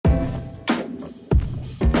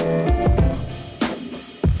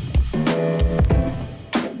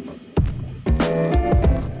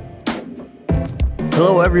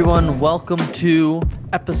Hello, everyone. Welcome to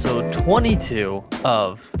episode 22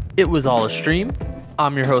 of It Was All a Stream.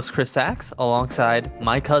 I'm your host, Chris Sachs, alongside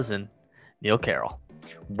my cousin, Neil Carroll.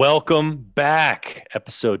 Welcome back.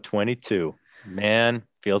 Episode 22. Man,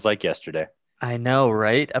 feels like yesterday. I know,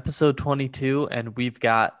 right? Episode 22, and we've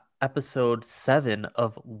got episode 7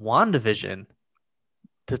 of WandaVision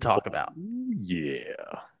to talk about,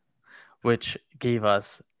 Yeah. which gave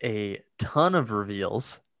us a ton of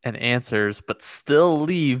reveals and answers, but still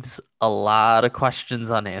leaves a lot of questions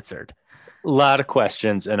unanswered. A lot of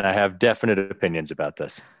questions, and I have definite opinions about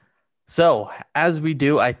this. So, as we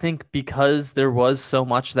do, I think because there was so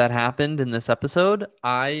much that happened in this episode,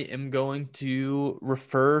 I am going to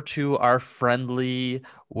refer to our friendly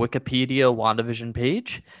Wikipedia WandaVision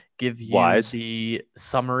page, give you Wise. the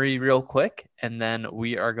summary real quick, and then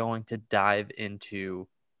we are going to dive into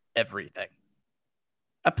everything.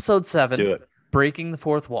 Episode 7. Do it. Breaking the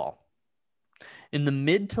Fourth Wall. In the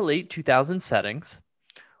mid to late 2000 settings,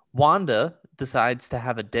 Wanda decides to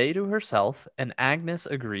have a day to herself, and Agnes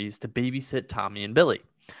agrees to babysit Tommy and Billy.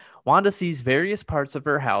 Wanda sees various parts of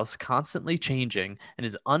her house constantly changing and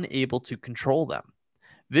is unable to control them.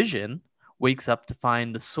 Vision wakes up to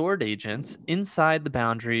find the sword agents inside the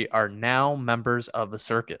boundary are now members of a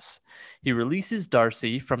circus. He releases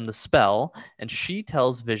Darcy from the spell, and she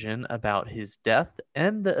tells Vision about his death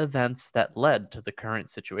and the events that led to the current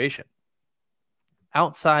situation.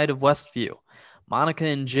 Outside of Westview, Monica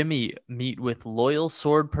and Jimmy meet with loyal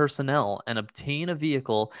sword personnel and obtain a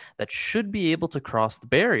vehicle that should be able to cross the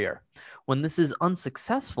barrier. When this is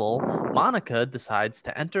unsuccessful, Monica decides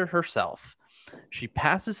to enter herself. She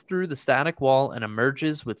passes through the static wall and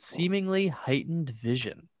emerges with seemingly heightened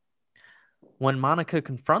vision. When Monica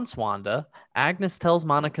confronts Wanda, Agnes tells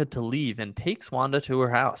Monica to leave and takes Wanda to her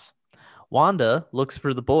house. Wanda looks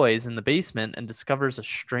for the boys in the basement and discovers a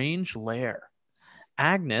strange lair.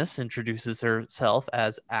 Agnes introduces herself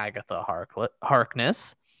as Agatha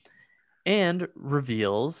Harkness and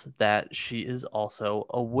reveals that she is also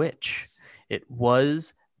a witch. It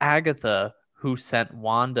was Agatha who sent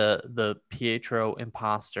Wanda the Pietro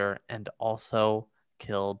imposter and also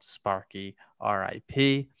killed Sparky,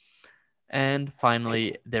 R.I.P. And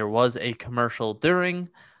finally, there was a commercial during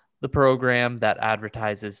the program that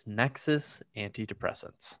advertises Nexus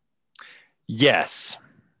antidepressants. Yes.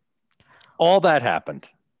 All that happened.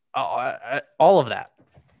 All of that.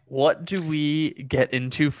 What do we get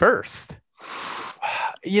into first?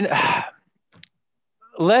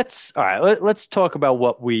 Let's talk about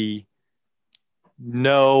what we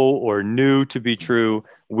know or knew to be true.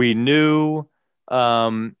 We knew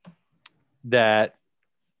that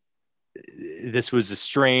this was a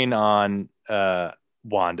strain on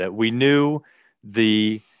Wanda. We knew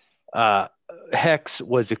the Hex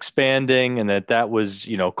was expanding and that was,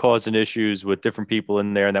 causing issues with different people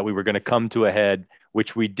in there and that we were going to come to a head,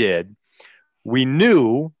 which we did. We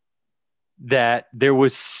knew that there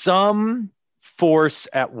was some force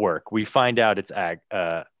at work. We find out it's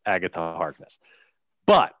Agatha Harkness.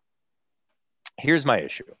 But here's my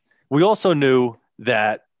issue. We also knew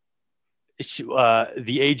that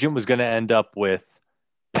the agent was going to end up with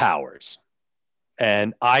powers.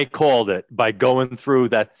 And I called it by going through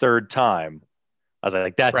that third time. I was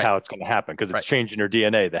like, that's how it's going to happen because it's changing her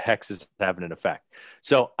DNA. The Hex is having an effect.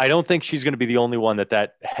 So I don't think she's going to be the only one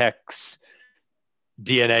that Hex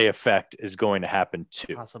DNA effect is going to happen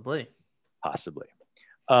to. Possibly.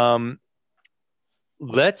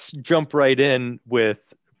 Let's jump right in with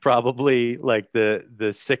probably like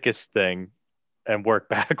the sickest thing and work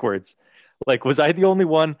backwards. Like, was I the only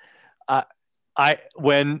one?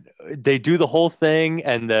 When they do the whole thing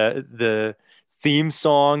and the theme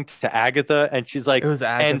song to Agatha, and she's like, it was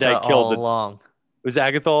Agatha and I killed along. It was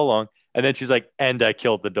Agatha all along. And then she's like, and I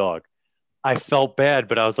killed the dog. I felt bad,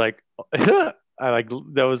 but I was like, that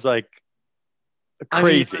was like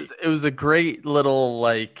crazy. I mean, it was a great little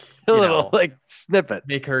snippet.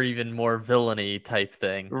 Make her even more villainy type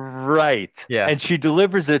thing. Right. Yeah. And she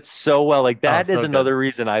delivers it so well. Like that is another good.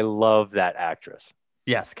 reason I love that actress.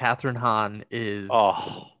 Yes, Catherine Hahn is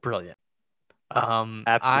brilliant.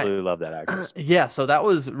 Absolutely love that actress. Yeah, so that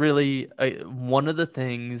was really one of the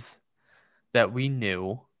things that we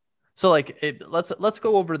knew. So let's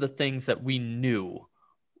go over the things that we knew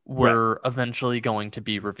were eventually going to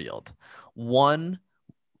be revealed. One,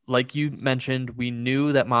 like you mentioned, we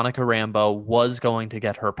knew that Monica Rambeau was going to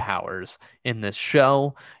get her powers in this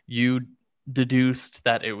show. You deduced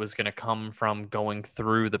that it was going to come from going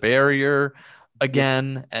through the barrier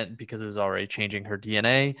again, and because it was already changing her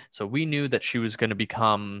DNA. So we knew that she was going to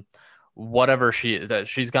become whatever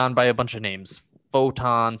she's gone by a bunch of names: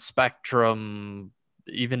 Photon, Spectrum,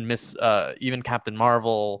 even Captain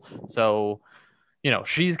Marvel. So,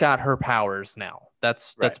 she's got her powers now.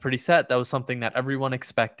 That's pretty set. That was something that everyone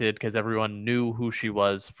expected because everyone knew who she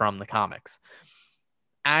was from the comics.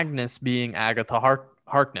 Agnes being Agatha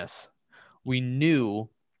Harkness, we knew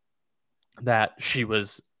that she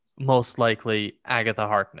was most likely Agatha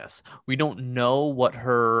Harkness. We don't know what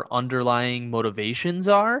her underlying motivations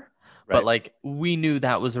are, but like we knew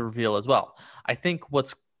that was a reveal as well. I think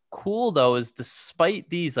what's cool though is despite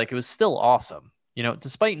these, like it was still awesome.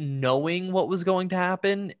 Despite knowing what was going to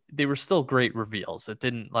happen, they were still great reveals. It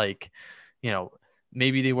didn't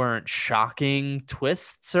maybe they weren't shocking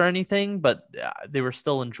twists or anything, but they were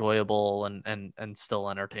still enjoyable and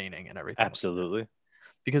still entertaining and everything. Absolutely.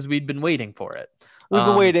 Because we'd been waiting for it. We've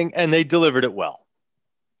been waiting, and they delivered it well.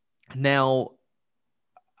 Now,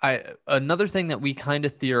 another thing that we kind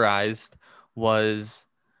of theorized was,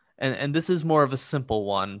 and this is more of a simple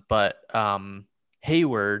one, but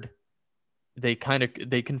Hayward, they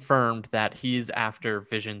confirmed that he's after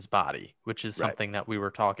Vision's body, which is something that we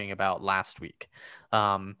were talking about last week.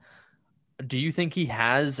 Do you think he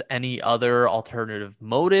has any other alternative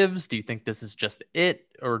motives? Do you think this is just it,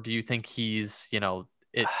 or do you think he's,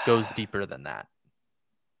 it goes deeper than that?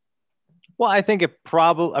 Well, I think it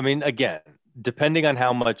probably, again, depending on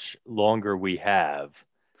how much longer we have,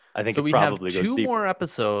 I think so. We have two more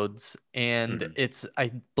episodes, and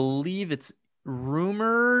I believe it's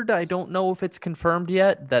rumored, I don't know if it's confirmed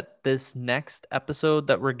yet, that this next episode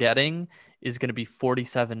that we're getting is going to be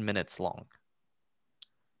 47 minutes long.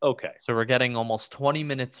 Okay. So we're getting almost 20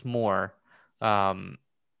 minutes more of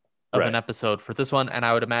an episode for this one. And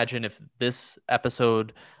I would imagine if this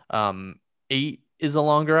episode 8 is a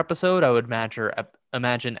longer episode, I would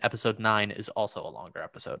imagine episode 9 is also a longer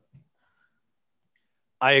episode.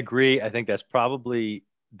 I agree. I think that's probably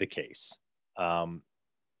the case.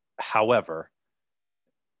 However,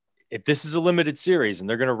 if this is a limited series and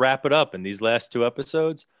they're going to wrap it up in these last 2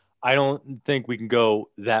 episodes, I don't think we can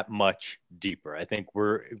go that much deeper. I think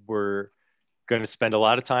we're going to spend a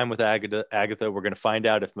lot of time with Agatha. We're going to find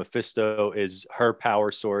out if Mephisto is her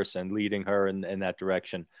power source and leading her in that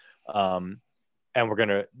direction. And we're going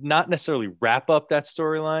to not necessarily wrap up that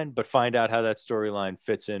storyline, but find out how that storyline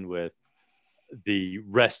fits in with the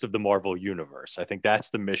rest of the Marvel universe. I think that's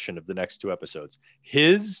the mission of the next 2 episodes.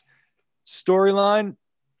 His storyline,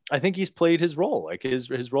 I think he's played his role. Like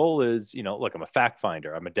his role is, look, I'm a fact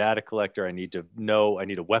finder. I'm a data collector. I need to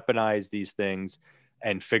weaponize these things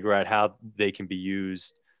and figure out how they can be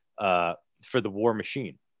used for the war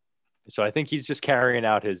machine. So I think he's just carrying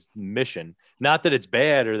out his mission. Not that it's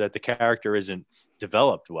bad or that the character isn't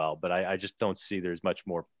developed well, but I just don't see there's much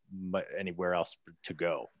more anywhere else to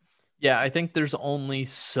go. Yeah, I think there's only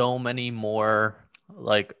so many more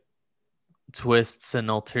like twists and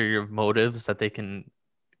ulterior motives that they can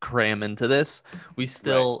cram into this. We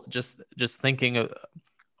still just thinking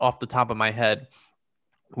off the top of my head,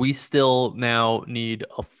 we still now need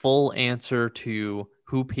a full answer to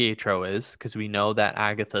who Pietro is, because we know that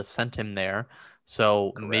Agatha sent him there.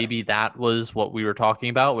 So maybe that was what we were talking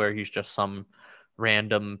about, where he's just some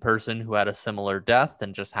random person who had a similar death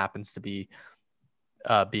and just happens to be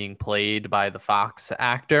being played by the Fox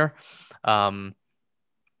actor.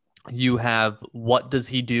 You have, what does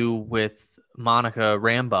he do with Monica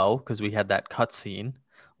Rambeau? Because we had that cutscene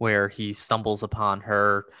where he stumbles upon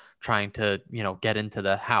her trying to, get into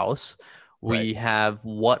the house. We have,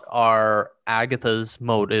 what are Agatha's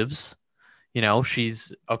motives?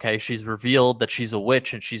 She's revealed that she's a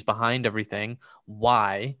witch and she's behind everything.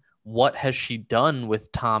 Why? What has she done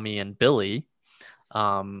with Tommy and Billy?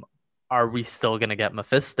 Are we still going to get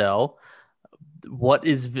Mephisto?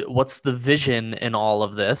 What's the Vision in all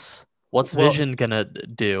of this? What's Vision going to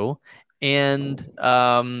do? And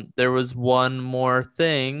there was one more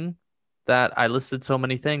thing that I listed, so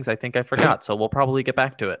many things I think I forgot. So we'll probably get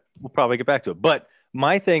back to it. But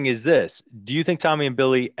my thing is this. Do you think Tommy and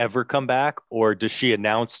Billy ever come back, or does she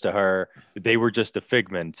announce to her that they were just a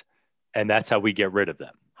figment and that's how we get rid of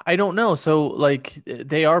them? I don't know. So like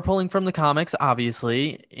they are pulling from the comics,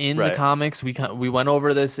 obviously. In the comics, we went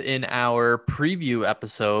over this in our preview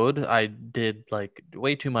episode. I did like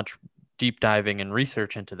way too much deep diving and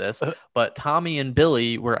research into this, but Tommy and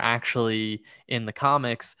Billy were actually in the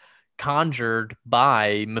comics conjured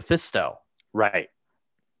by Mephisto. Right.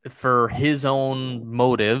 For his own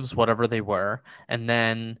motives, whatever they were. And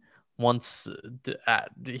then once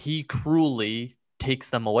he cruelly takes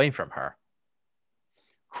them away from her.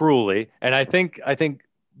 Cruelly. And I think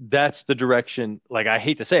that's the direction, like, I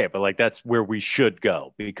hate to say it, but like that's where we should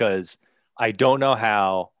go, because I don't know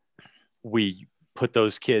how we put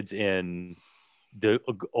those kids in the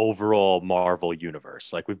overall Marvel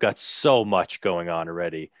universe. Like we've got so much going on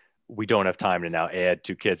already. We don't have time to now add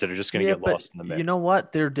two kids that are just going to Yeah, get but lost in the you mix. know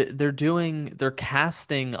what? They're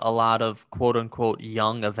casting a lot of quote unquote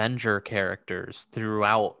young Avenger characters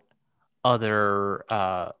throughout other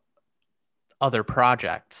other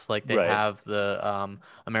projects. Like they Right, have the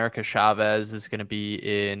America Chavez is going to be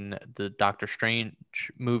in the Doctor Strange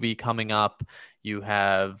movie coming up. You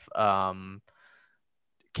have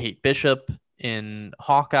Kate Bishop in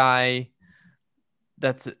Hawkeye.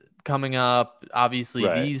 That's coming up. Obviously,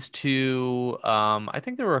 right. these two. I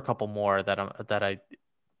think there were a couple more that I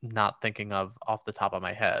not thinking of off the top of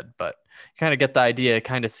my head, but you kind of get the idea. It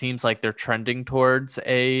kind of seems like they're trending towards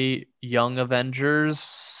a Young Avengers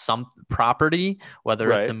some property,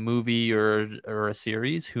 whether it's a Right. movie or a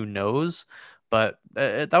series. Who knows? But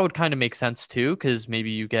that would kind of make sense too, because maybe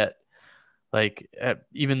you get like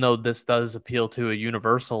even though this does appeal to a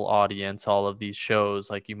universal audience, all of these shows,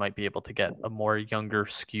 like you might be able to get a more younger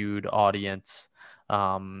skewed audience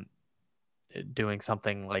um, doing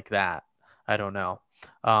something like that. I don't know.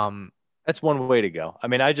 Um, That's one way to go. I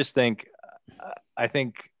mean, I just think, I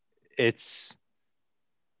think it's,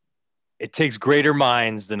 it takes greater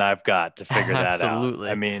minds than I've got to figure that out. I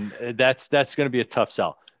absolutely. mean, that's going to be a tough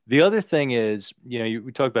sell. The other thing is,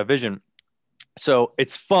 we talked about Vision. So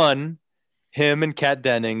it's fun, him and Kat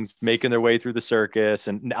Dennings making their way through the circus,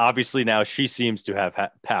 and obviously now she seems to have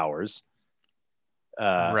powers.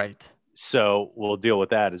 Uh, Right. so we'll deal with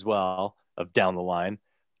that as well of down the line.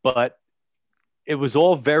 But it was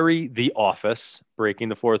all very The Office, breaking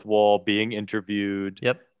the fourth wall, being interviewed,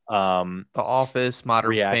 Yep. um, The Office, Modern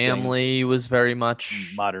reacting, Family was very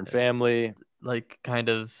much Modern Family. like kind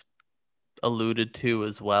of alluded to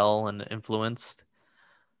as well and influenced.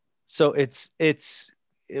 So it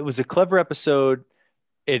was a clever episode.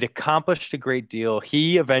 It accomplished a great deal.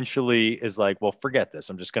 He eventually is like, well, forget this.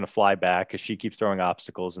 I'm just going to fly back because she keeps throwing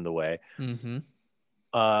obstacles in the way. Mm-hmm.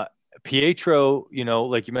 Uh, Pietro,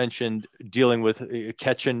 like you mentioned, dealing with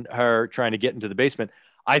catching her trying to get into the basement.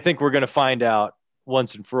 I think we're going to find out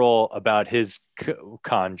once and for all about his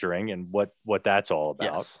conjuring and what that's all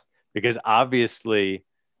about, Yes. because obviously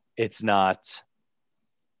it's not.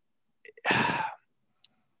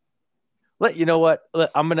 You know what?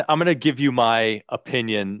 I'm gonna give you my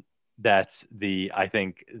opinion. That's I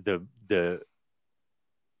think the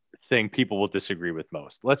thing people will disagree with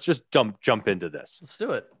most. Let's just jump into this. Let's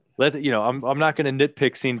do it. I'm not gonna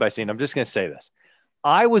nitpick scene by scene. I'm just gonna say this.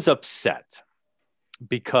 I was upset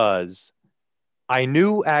because I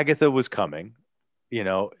knew Agatha was coming.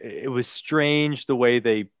 It was strange the way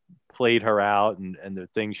they played her out and the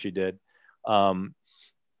things she did. Um,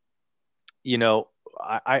 you know,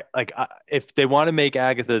 if they want to make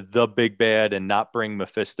Agatha the big bad and not bring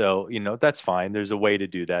Mephisto, that's fine. There's a way to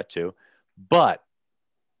do that too. But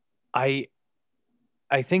I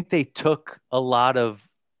I think they took a lot of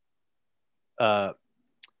uh,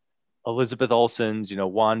 Elizabeth Olsen's,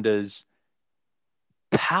 Wanda's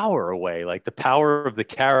power away, like the power of the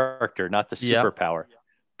character, not the Yep. superpower,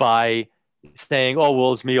 by saying, "Oh,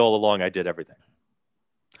 well, it's me all along. I did everything."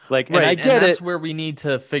 Like, and I Right. And get that's it. where we need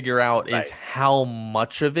to figure out is Right. how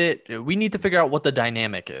much of it we need to figure out what the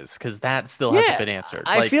dynamic is, because that still hasn't Yeah. been answered.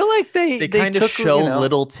 I Like feel like they they kind of took, show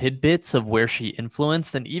little tidbits of where she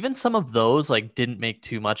influenced, and even some of those like didn't make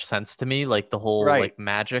too much sense to me. Like the whole right. like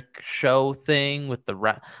magic show thing with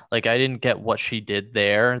like I didn't get what she did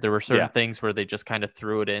there. There were certain Yeah. things where they just kind of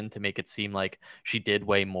threw it in to make it seem like she did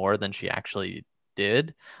way more than she actually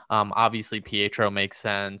did. Obviously Pietro makes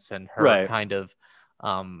sense, and her Right. kind of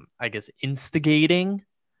I guess instigating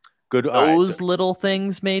Good. All right. So, those little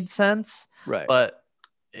things made sense. right. But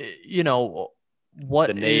you know, The what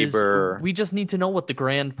is neighbor. we just need to know what the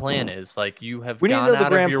grand plan is. Like you have We need to gone know the out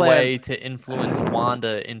of grand your plan. way to influence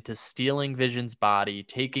Wanda into stealing Vision's body,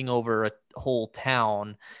 taking over a whole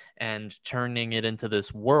town and turning it into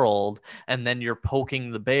this world, and then you're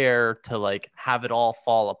poking the bear to like have it all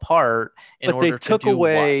fall apart in But they order to took do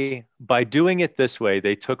what? away, by doing it this way,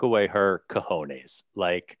 they took away her cojones.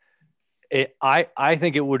 Like, I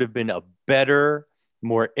think it would have been a better,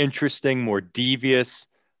 more interesting, more devious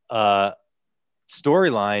uh,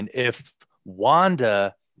 storyline if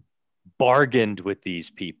Wanda bargained with these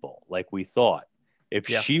people like we thought. If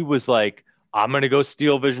Yeah. she was like, I'm going to go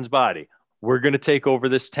steal Vision's body, we're going to take over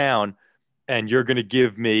this town, and you're going to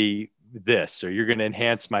give me this, or you're going to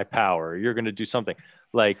enhance my power, or you're going to do something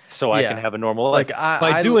like so I can Yeah. have a normal life. Like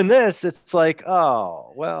By doing this, it's like,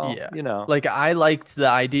 oh, well, yeah. Like I liked the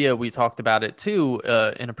idea. We talked about it too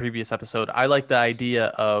in a previous episode. I liked the idea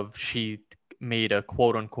of she made a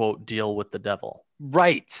quote unquote deal with the devil.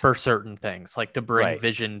 Right. for certain things, like to bring Right.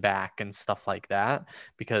 Vision back and stuff like that,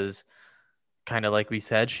 because kind of like we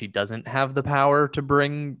said, she doesn't have the power to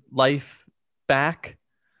bring life back.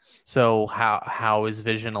 So how is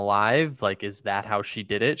Vision alive? Like, is that how she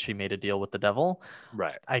did it? She made a deal with the devil.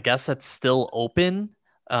 Right. I guess that's still open.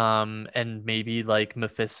 And maybe like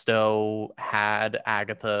Mephisto had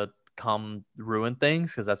Agatha come ruin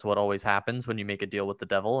things, because that's what always happens when you make a deal with the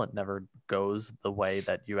devil. It never goes the way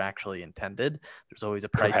that you actually intended. There's always a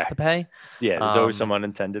price to Correct. pay. Yeah. There's always some Um,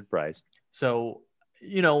 unintended price. so,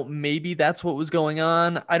 maybe that's what was going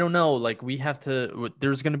on. I don't know. Like,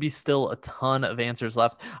 there's going to be still a ton of answers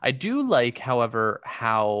left. I do like, however,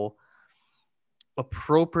 how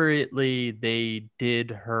appropriately they did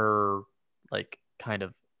her, like, kind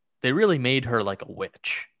of, they really made her like a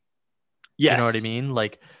witch. Do you know what I Yes. mean?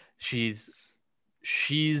 Like, she's,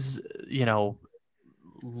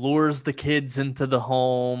 lures the kids into the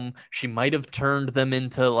home. She might have turned them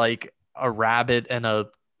into like a rabbit and a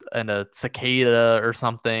cicada or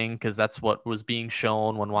something, because that's what was being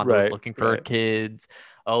shown when Wanda was Right. looking for her Right. kids.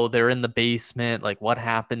 Oh, they're in the basement. Like, what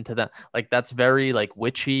happened to them? Like, that's very like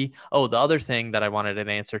witchy. Oh, the other thing that I wanted an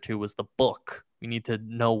answer to was the book. We need to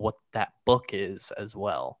know what that book is as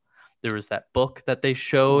well. There was that book that they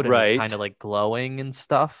showed, and it was kind Right. of like glowing and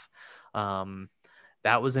stuff.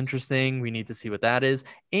 That was interesting. We need to see what that is.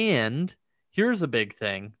 And here's a big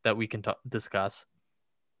thing that we can discuss.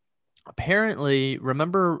 Apparently,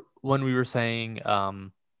 remember when we were saying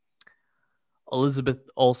Elizabeth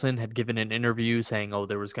Olsen had given an interview saying, oh,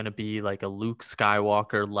 there was going to be like a Luke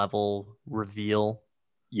Skywalker level reveal.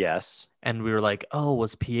 Yes. And we were like, oh,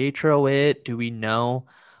 was Pietro it? Do we know?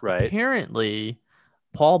 Right. Apparently,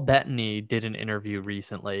 Paul Bettany did an interview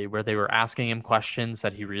recently where they were asking him questions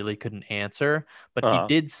that he really couldn't answer, but he Uh-huh.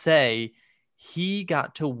 did say he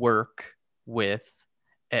got to work with,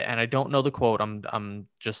 and I don't know the quote, I'm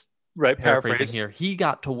just Right. paraphrasing Paraphrase. here. He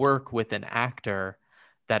got to work with an actor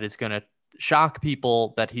that is going to shock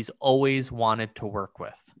people that he's always wanted to work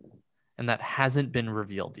with, and that hasn't been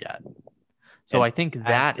revealed yet. So An I think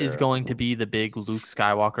that is actor. going to be the big Luke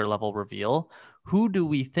Skywalker level reveal. Who do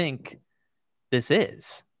we think this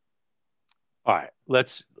is? All right.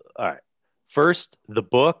 All right. First, the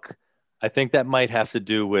book. I think that might have to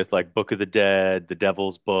do with like Book of the Dead, the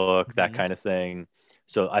Devil's Book, that Mhm. kind of thing.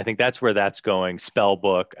 So I think that's where that's going. Spell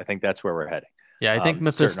book. I think that's where we're heading. Yeah, I think Certain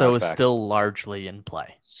Mephisto is artifacts still largely in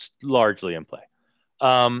play. largely in play.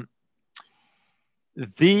 Um,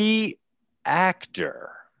 the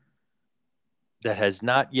actor that has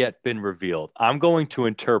not yet been revealed, I'm going to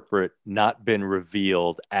interpret not been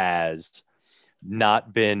revealed as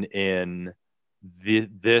not been in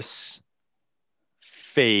this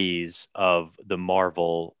phase of the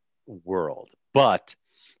Marvel world, but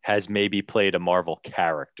has maybe played a Marvel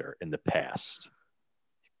character in the past.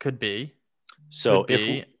 Could be. So Could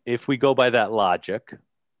be. if we go by that logic,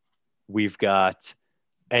 we've got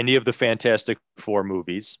any of the Fantastic Four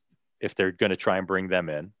movies, if they're going to try and bring them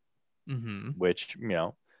in, Mm-hmm. which,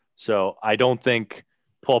 so I don't think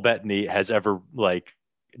Paul Bettany has ever like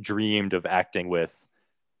dreamed of acting with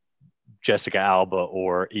Jessica Alba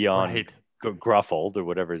or Ian Right. Gruffold or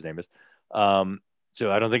whatever his name is.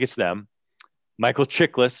 So I don't think it's them. Michael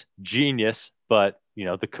Chiklis, genius, but the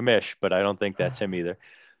commish, but I don't think that's him either.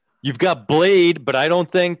 You've got Blade, but I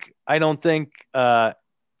don't think I don't know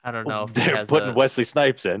if he they're has putting a. Wesley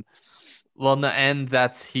Snipes in. Well, no, and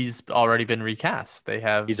he's already been recast. They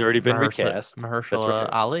have He's already been recast. That's Mahershala right.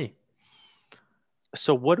 Ali.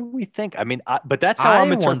 So what do we think? I mean, but that's how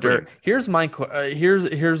I'm I wonder. interpreting.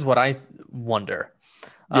 Here's what I wonder.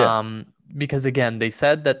 Yeah, Because again, they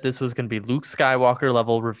said that this was going to be Luke Skywalker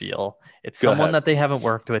level reveal. It's go someone ahead. that they haven't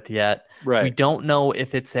worked with yet. We Right, don't know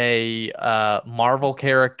if it's a Marvel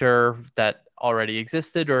character that already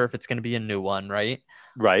existed or if it's going to be a new one, right?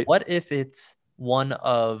 right. What if it's one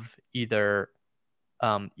of either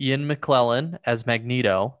Ian McKellen as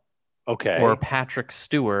Magneto or Okay. Patrick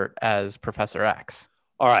Stewart as Professor X?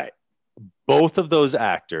 All right. Both of those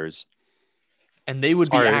actors And they would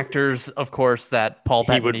be are actors, of course, that Paul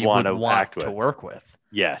he would Bettany want would to act want to with. work with.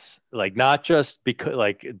 Yes. Like not just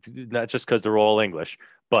because they're all English,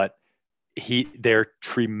 but they're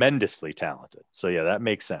tremendously talented. So yeah, that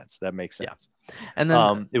makes sense. That makes Yeah. sense. And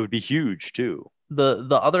then It would be huge too.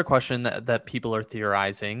 the other question that people are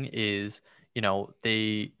theorizing is,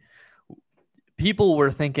 people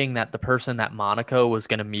were thinking that the person that Monaco was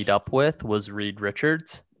going to meet up with was Reed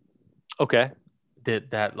Richards. Okay.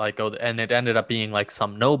 Did that like go, and it ended up being like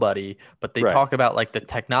some nobody, but they Right. talk about like the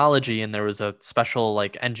technology, and there was a special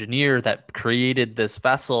like engineer that created this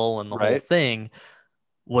vessel and the whole Right. thing.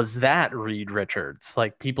 was that Reed Richards?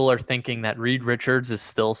 Like, people are thinking that Reed Richards is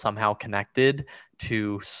still somehow connected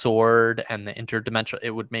to Sword and the interdimensional.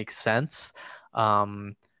 It would make sense.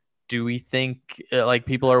 Do we think, like,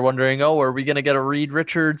 people are wondering, oh, are we going to get a Reed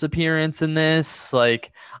Richards appearance in this?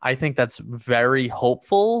 Like, I think that's very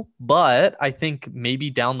hopeful, but I think maybe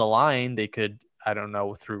down the line they could, I don't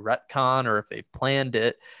know, through retcon or if they've planned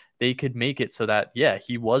it, they could make it so that, yeah,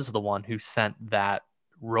 he was the one who sent that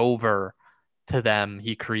rover to them.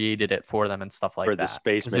 He created it for them and stuff like for the that.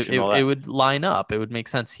 space 'Cause mission and all it that. would line up. It would make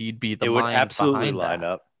sense. He'd be the It would mind absolutely behind line that.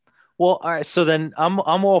 up. Well, all right, so then I'm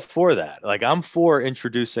all for that. Like, I'm for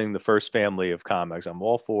introducing the first family of comics. I'm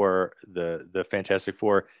all for the Fantastic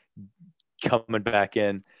Four coming back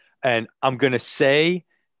in, and I'm gonna say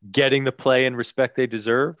getting the play and respect they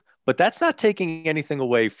deserve, but that's not taking anything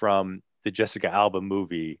away from the Jessica Alba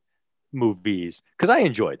movies, because I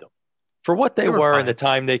enjoyed them for what they They were were and the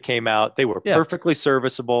fine. time they came out. They were Yeah. perfectly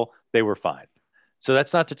serviceable. They were fine. So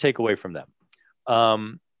that's not to take away from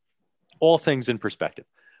them. All things in perspective.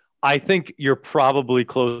 I think you're probably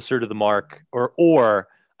closer to the mark, or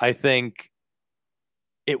I think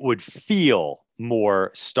it would feel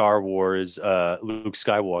more Star Wars, Luke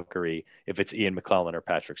Skywalker-y if it's Ian McKellen or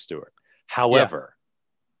Patrick Stewart. However,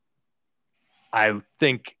 I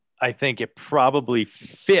think it probably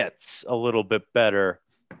fits a little bit better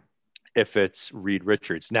if it's Reed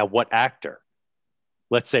Richards. Now, what actor?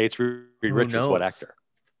 Let's say it's Reed Who Richards. What knows? actor?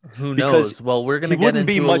 Who Because knows? Well, we're he gonna get wouldn't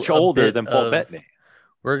be into much a older bit than Paul of Bettany.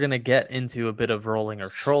 we're gonna get into a bit of rolling or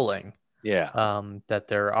trolling. Yeah. That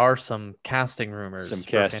there are some casting rumors Some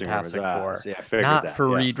for casting Fantastic rumors. Four. Yeah, I figured Not that. for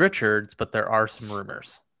Yeah. Reed Richards, but there are some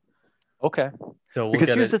rumors. Okay. So we'll Because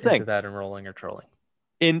get here's the into thing. that in rolling or trolling.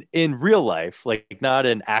 In real life, like not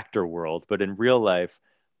in actor world, but in real life,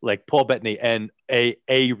 like Paul Bettany and a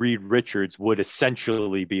Reed Richards would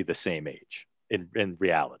essentially be the same age in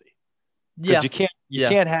reality. Because Yeah. you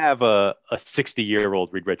can't have a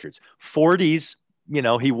 60-year-old Reed Richards. 40s,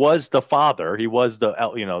 he was the father. He was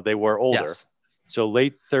they were older. Yes. So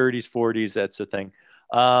late 30s, 40s, that's the thing.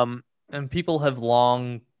 And people have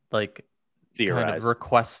long kind of Theorized.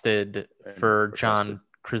 requested for John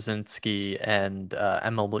Krasinski and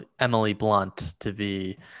Emily Blunt to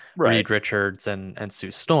be Reed Richards and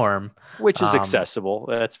Sue Storm, which is accessible.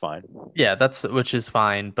 That's fine. Yeah, which is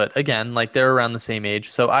fine. But again, like, they're around the same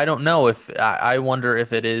age, so I don't know if I wonder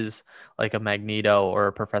if it is like a Magneto or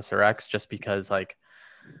a Professor X, just because like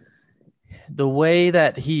the way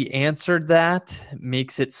that he answered that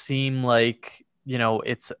makes it seem like,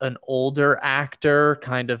 it's an older actor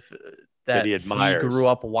kind of that he grew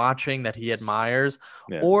up watching, that he admires.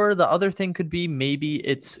 Yeah. Or the other thing could be maybe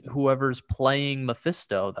it's whoever's playing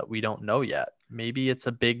Mephisto that we don't know yet. Maybe it's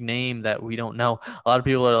a big name that we don't know. A lot of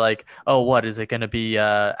people are like, oh, what is it going to be?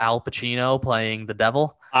 Al Pacino playing the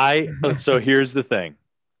devil? So here's the thing.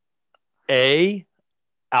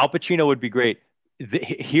 Al Pacino would be great.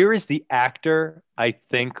 Here is the actor I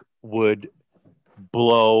think would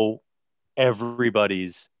blow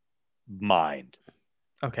everybody's mind.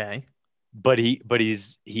 Okay. But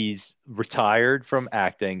he's retired from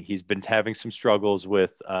acting. He's been having some struggles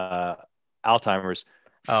with Alzheimer's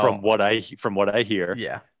from what I hear.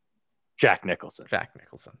 Yeah. Jack Nicholson.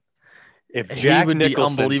 If Jack would be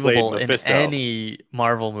unbelievable in any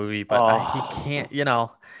Marvel movie, but he can't,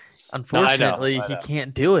 unfortunately, he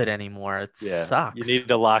can't do it anymore. It sucks. You need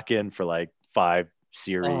to lock in for like 5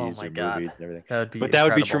 series or movies and everything. That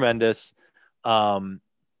would be tremendous. I'd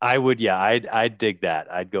dig that.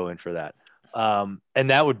 I'd go in for that. And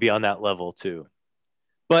that would be on that level too.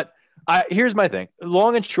 But here's my thing.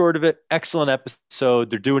 Long and short of it, excellent episode.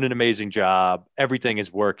 They're doing an amazing job. Everything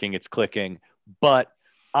is working. It's clicking. But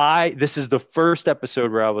this is the first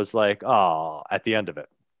episode where I was like, oh, at the end of it.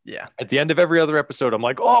 Yeah. At the end of every other episode, I'm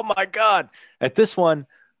like, oh my God. At this one,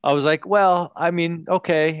 I was like, well, I mean,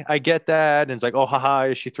 okay, I get that. And it's like, oh,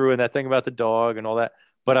 haha, she threw in that thing about the dog and all that.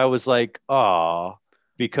 But I was like, oh,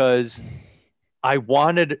 because I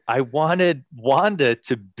wanted Wanda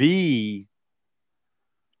to be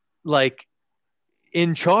like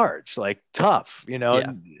in charge, like tough,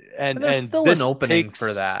 Yeah. And there's still an opening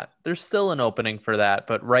for that.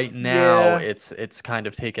 But right now it's kind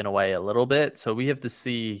of taken away a little bit. So we have to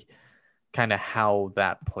see kind of how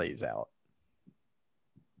that plays out.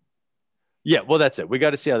 Yeah, well, that's it. We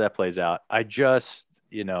got to see how that plays out. I just,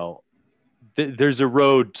 there's a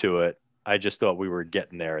road to it. I just thought we were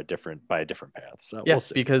getting there by a different path. So yes, we'll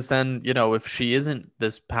see. Because then, if she isn't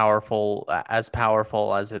as powerful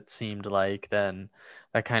as it seemed like, then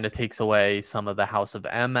that kind of takes away some of the House of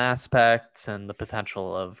M aspects and the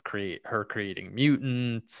potential of her creating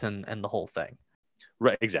mutants and the whole thing.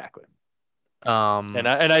 Right, exactly. Um, And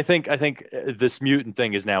I think this mutant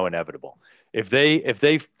thing is now inevitable. If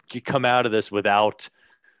they come out of this without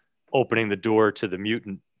opening the door to the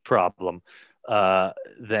mutant problem,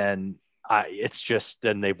 then it's just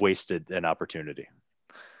then they've wasted an opportunity.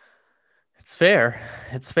 it's fair.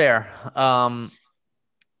 It's fair.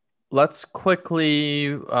 Let's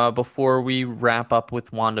quickly, before we wrap up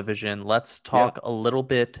with WandaVision, let's Yeah. talk a little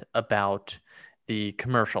bit about the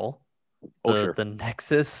commercial, Oh, the sure. the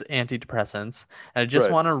Nexus antidepressants. And I just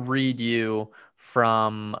Right. want to read you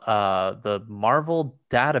from the Marvel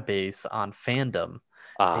database on fandom.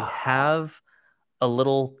 They Ah, have a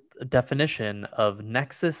little definition of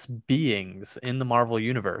Nexus beings in the Marvel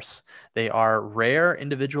Universe. They are rare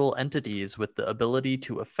individual entities with the ability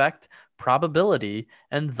to affect probability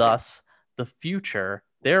and thus the future,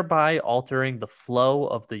 thereby altering the flow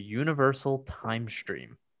of the universal time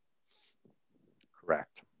stream.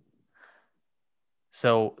 correct.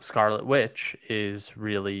 So Scarlet Witch is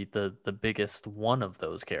really the biggest one of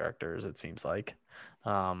those characters, it seems like.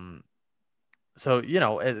 Um, So,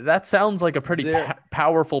 that sounds like a pretty There.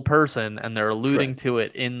 powerful person, and they're Right. alluding to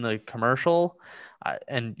it in the commercial.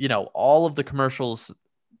 And, all of the commercials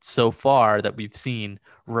so far that we've seen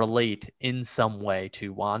relate in some way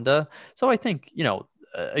to Wanda. So I think,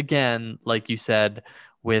 again, like you said,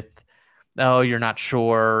 with, oh, you're not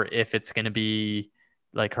sure if it's going to be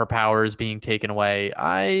like her powers being taken away.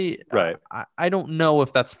 Right. I don't know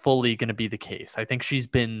if that's fully going to be the case. I think she's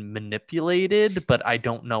been manipulated, but I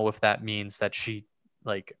don't know if that means that she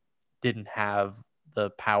like didn't have the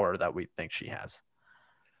power that we think she has.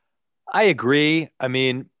 I agree. I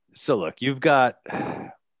mean, so look, you've got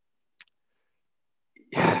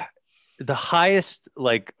the highest,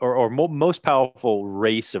 like, or most powerful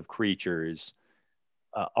race of creatures,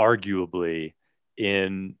 arguably,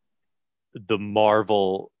 in the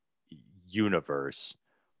Marvel universe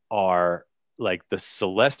are like the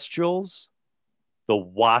Celestials, the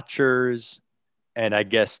Watchers, and I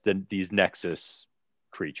guess these Nexus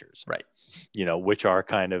creatures, Right. which are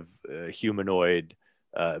kind of humanoid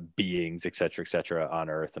beings, et cetera, on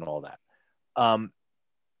Earth and all that. Um,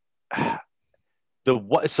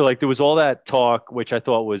 so like there was all that talk, which I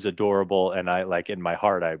thought was adorable, and I like in my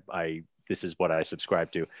heart, I this is what I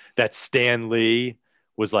subscribe to. That Stan Lee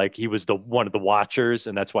was like he was the one of the Watchers,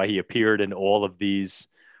 and that's why he appeared in all of these.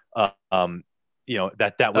 Uh, um,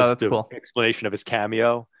 that Oh, was that's the cool. explanation of his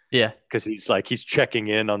cameo Yeah. because he's checking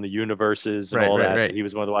in on the universes and Right, all right, that. So right. he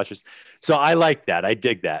was one of the Watchers. So I like that. I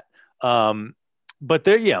dig that. But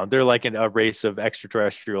they're like a race of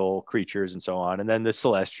extraterrestrial creatures and so on, and then the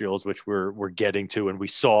Celestials, which we're getting to, and we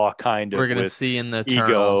saw kind We're of gonna with see in the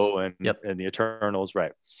Eternals. Ego and Yep. and the Eternals,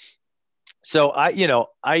 right? So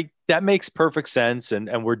I that makes perfect sense,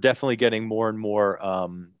 and we're definitely getting more and more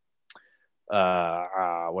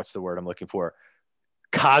what's the word I'm looking for,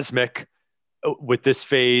 cosmic, with this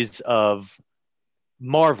phase of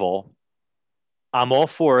Marvel. I'm all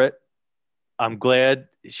for it. I'm glad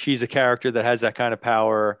she's a character that has that kind of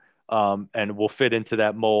power, and will fit into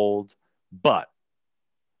that mold. But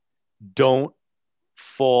don't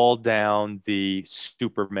fall down the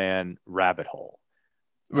Superman rabbit hole,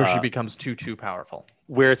 Where she becomes too powerful.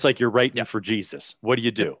 where it's like you're writing Yep. for Jesus. What do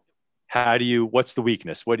you Yep. do? How do you? What's the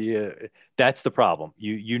weakness? What do you? That's the problem.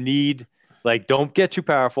 You need, like, don't get too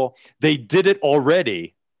powerful. They did it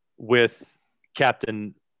already with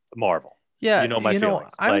Captain Marvel. You Yeah, know my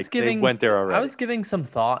feelings. Like they went there I already. was giving some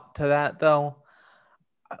thought to that though.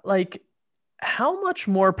 Like, how much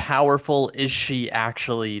more powerful is she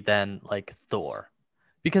actually than like Thor?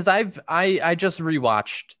 Because I just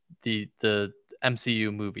rewatched the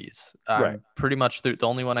MCU movies. Right. I'm pretty much through. The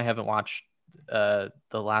only one I haven't watched, the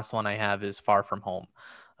last one I have is Far From Home,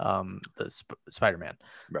 the Spider-Man.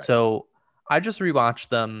 Right. So I just rewatched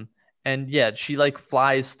them, and yeah, she like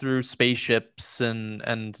flies through spaceships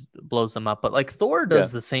and blows them up. But like Thor Yeah.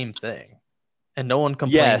 does the same thing, and no one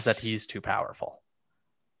complains that Yes. he's too powerful.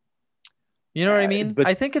 You know what I mean? But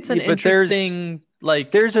I think it's an but there's interesting,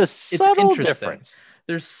 like, there's a it's subtle interesting. difference.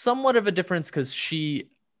 There's somewhat of a difference because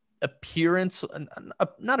appearance,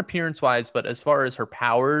 not appearance wise, but as far as her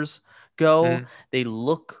powers go, Mhm. they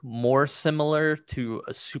look more similar to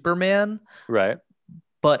a Superman. Right.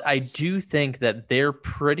 But I do think that they're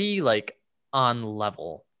pretty like on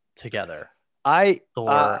level together, I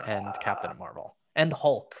Thor and Captain Marvel and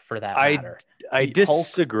Hulk for that I matter. I Hulk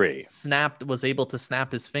disagree. was able to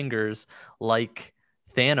snap his fingers like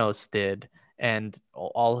Thanos did, and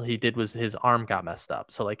all he did was his arm got messed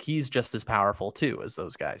up. So like he's just as powerful too as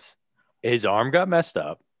those guys. His arm got messed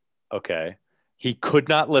up. Okay. He could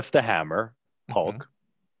not lift the hammer, Mm-hmm. Hulk.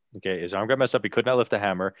 Okay. His arm got messed up. He could not lift the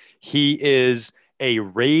hammer. He is a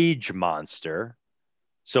rage monster.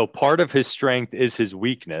 So part of his strength is his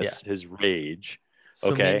weakness, Yeah. his rage.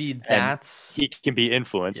 So Okay. maybe And that's he can be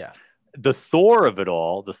influenced. yeah. The Thor of it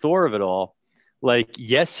all, like,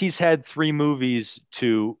 yes, he's had 3 movies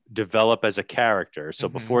to develop as a character. So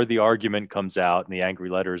Hmm. before the argument comes out and the angry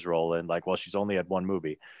letters roll in, like, well, she's only had 1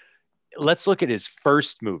 movie. Let's look at his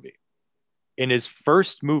first movie. In his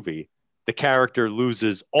first movie, the character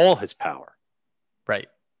loses all his power. Right.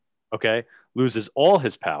 Okay. Loses all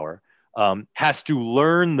his power, has to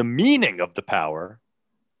learn the meaning of the power.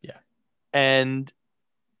 Yeah. And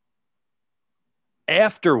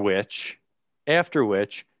after which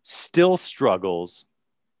still struggles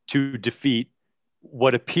to defeat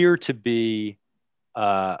what appear to be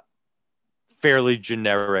uh, fairly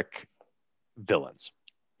generic villains.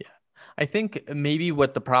 Yeah. I think maybe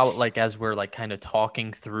what the problem, like as we're like kind of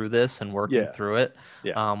talking through this and working Yeah. through it,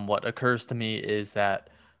 Yeah. what occurs to me is that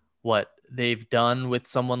what they've done with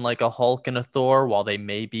someone like a Hulk and a Thor, while they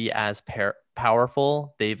may be as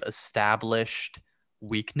powerful, they've established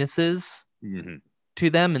weaknesses Mm-hmm. to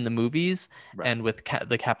them in the movies. Right. And with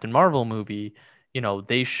the Captain Marvel movie,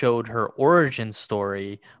 they showed her origin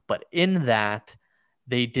story, but in that,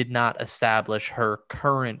 they did not establish her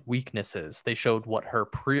current weaknesses. They showed what her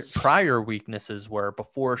prior weaknesses were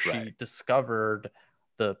before she Right. discovered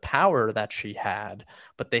the power that she had.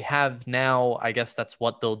 But they have now, I guess that's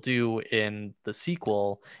what they'll do in the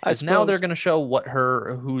sequel, I is now they're suppose. going to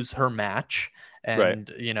show who's her match, Right.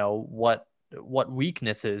 and what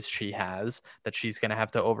weaknesses she has that she's going to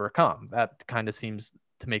have to overcome. That kind of seems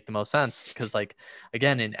to make the most sense, because like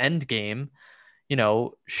again in Endgame,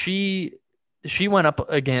 she went up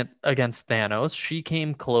against Thanos. She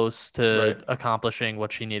came close to Right. accomplishing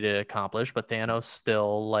what she needed to accomplish, but Thanos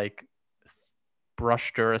still like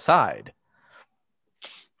brushed her aside.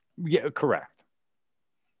 Yeah. Correct.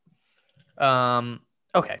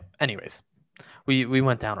 Okay. Anyways, we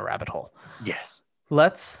went down a rabbit hole. Yes.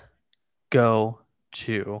 Let's go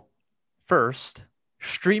to first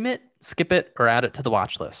stream it, skip it, or add it to the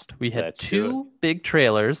watch list. We had Let's do it. 2 big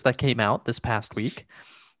trailers that came out this past week.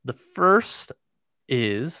 The first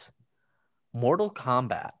is Mortal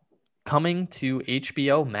Kombat, coming to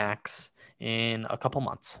HBO Max in a couple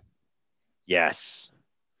months. Yes.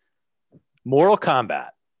 Mortal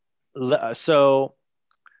Kombat. So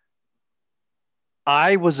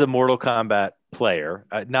I was a Mortal Kombat player,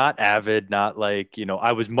 not avid, not like,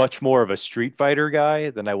 I was much more of a Street Fighter guy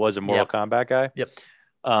than I was a Mortal Yep. Kombat guy. Yep.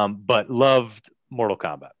 But loved Mortal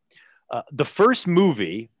Kombat. The first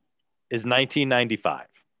movie is 1995.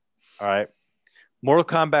 All right. Mortal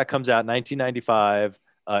Kombat comes out in 1995.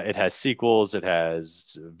 It has sequels. It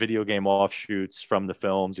has video game offshoots from the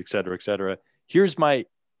films, et cetera, et cetera. Here's my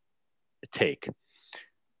take.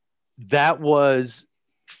 That was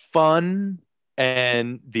fun,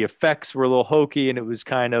 and the effects were a little hokey, and it was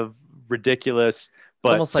kind of ridiculous, It's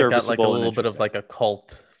but almost like got like a serviceable and little bit of interesting. like a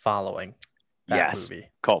cult following that Yes, movie.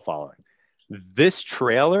 cult following. This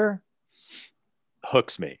trailer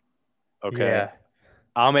hooks me. Okay. Yeah.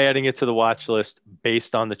 I'm adding it to the watch list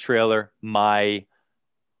based on the trailer. My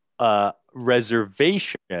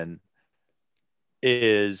reservation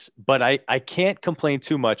is, but I can't complain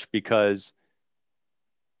too much because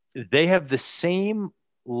they have the same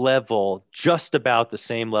level, just about the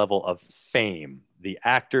same level of fame. The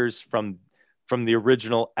actors from the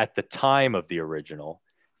original at the time of the original,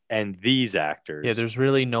 and these actors. Yeah, there's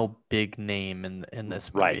really no big name in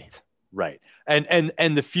this movie. Right.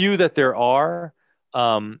 And the few that there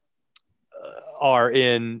um, are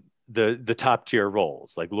in the top tier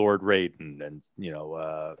roles, like Lord Raiden, and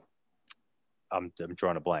I'm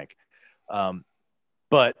drawing a blank.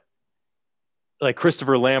 But like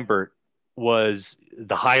Christopher Lambert was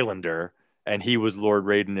the Highlander, and he was Lord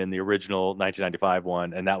Raiden in the original 1995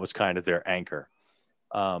 one, and that was kind of their anchor.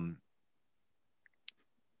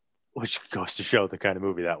 Which goes to show the kind of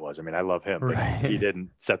movie that was. I mean, I love him, but he didn't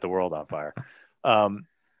set the world on fire.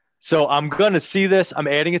 So I'm going to see this. I'm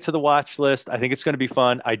adding it to the watch list. I think it's going to be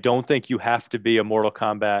fun. I don't think you have to be a Mortal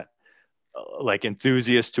Kombat like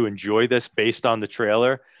enthusiast to enjoy this based on the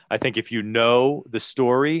trailer. I think if you know the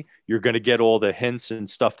story, you're going to get all the hints and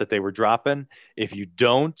stuff that they were dropping. If you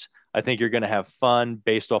don't, I think you're going to have fun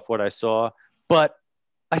based off what I saw. But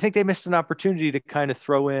I think they missed an opportunity to kind of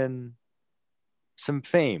throw in some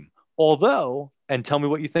fame. Although, and tell me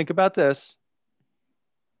what you think about this,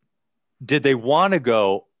 did they want to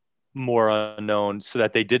go more unknown so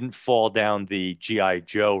that they didn't fall down the G.I.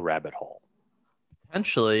 Joe rabbit hole?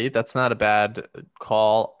 Potentially, that's not a bad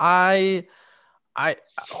call. I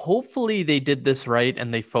hopefully they did this right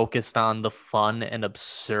and they focused on the fun and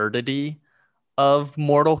absurdity of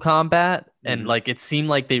Mortal Kombat and Mhm. like it seemed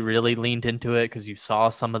like they really leaned into it because you saw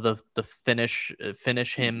some of the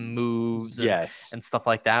finish him moves Yes. and stuff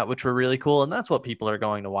like that, which were really cool, and that's what people are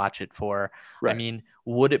going to watch it for. I Right. mean,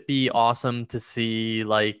 would it be awesome to see,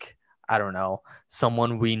 like, I don't know,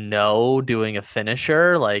 someone we know doing a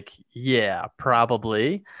finisher? Like, yeah,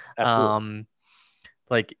 probably. Absolutely. um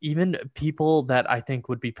like even people that I think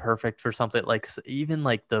would be perfect for something like even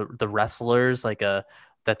like the wrestlers, like a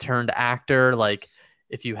that turned actor, like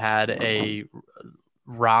if you had a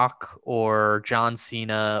Rock or John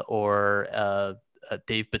Cena or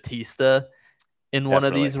Dave Batista in one of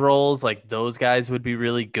Definitely. these roles, like those guys would be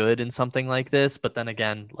really good in something like this. But then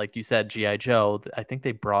again, like you said, GI Joe, I think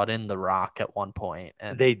they brought in The Rock at one point,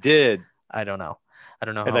 and They did. I don't know, I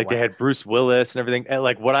don't know And how it like they went. had Bruce Willis and everything. And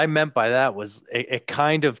like what I meant by that was it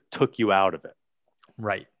kind of took you out of it.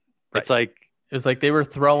 Right, It's right. like, It was like they were you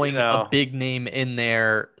throwing a know, big name in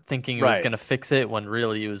there thinking it was right. going to fix it when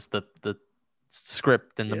really it was the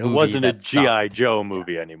script and the It movie wasn't a that G.I. sucked. Joe Yeah.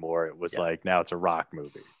 movie anymore. It was Yeah. like now it's a rock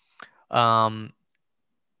movie. Um,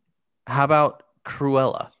 how about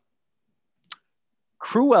Cruella?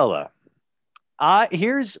 Cruella.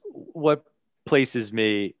 Here's what places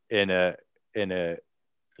me in a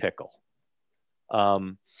pickle.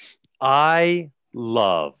 Um, I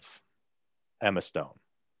love Emma Stone.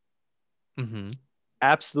 Mm-hmm.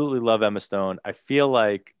 Absolutely love Emma Stone. I feel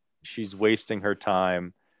like she's wasting her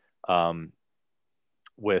time um,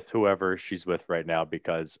 with whoever she's with right now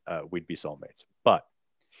because we'd be soulmates. But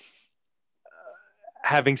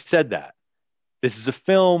having said that, this is a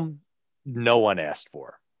film no one asked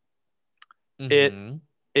for. It Mm-hmm.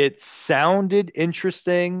 it sounded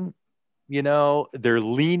interesting.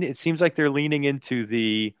 It seems like they're leaning into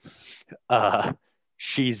the uh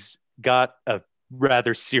she's got a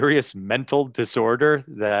rather serious mental disorder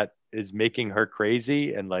that is making her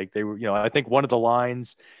crazy. And like they were, I think one of the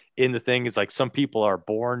lines in the thing is like some people are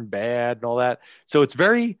born bad and all that. So it's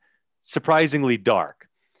very surprisingly dark.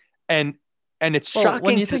 And it's Well, when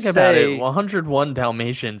shocking you to think about it, say 101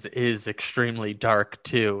 Dalmatians is extremely dark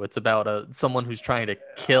too. It's about someone who's trying to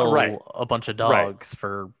right, kill a bunch of right. dogs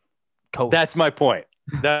for That's coats. my point.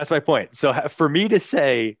 That's my point. So for me to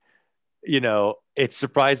say, it's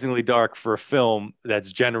surprisingly dark for a film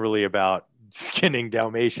that's generally about skinning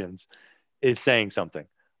Dalmatians is saying something.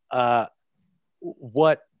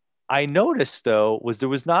 What I noticed though was there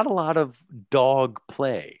was not a lot of dog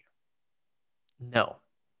play No,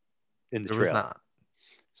 in the there was trailer. not.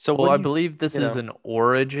 So Well, what do I you, believe this you is know, an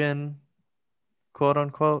origin, quote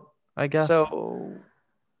unquote, I guess. so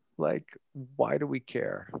like, why do we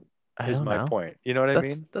care? I Is don't my know. point. You know what I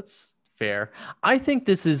That's mean? that's fair. I think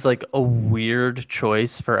this is like a weird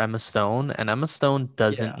choice for Emma Stone, and Emma Stone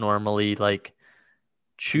doesn't Yeah. normally like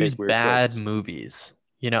choose Make weird bad choices. movies.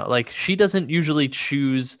 Like she doesn't usually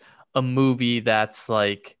choose a movie that's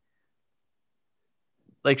like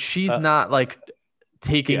she's Uh, not like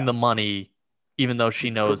taking yeah. the money even though she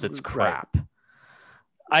knows it's Right. crap.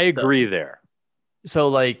 I The- agree there. So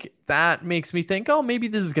like that makes me think, oh, maybe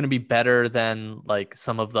this is going to be better than like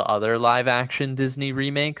some of the other live action Disney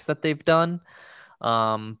remakes that they've done.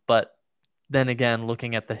 But then again,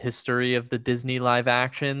 looking at the history of the Disney live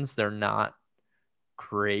actions, they're not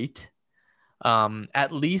great.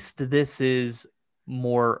 At least this is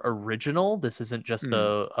more original. This isn't just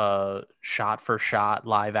Mm, a shot for shot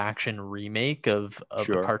live action remake of a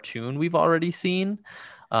sure. cartoon we've already seen.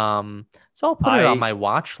 So I'll put it on I my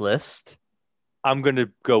watch list. I'm going to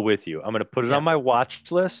go with you. I'm going to put it Yeah. on my watch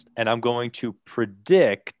list and I'm going to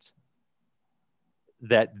predict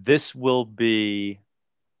that this will be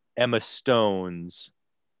Emma Stone's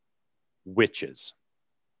Witches.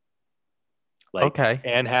 Like Okay.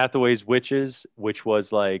 Anne Hathaway's Witches, which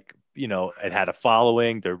was like, it had a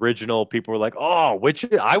following. The original people were like, "Oh,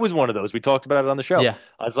 Witches." I was one of those. We talked about it on the show. Yeah.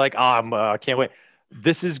 I was like, "Oh, I can't wait."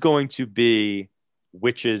 This is going to be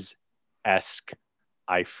Witches-esque,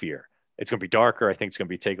 I fear. It's going to be darker. I think it's going to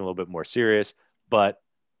be taken a little bit more serious, but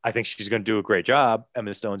I think she's going to do a great job.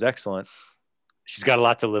 Emma Stone's excellent. She's got a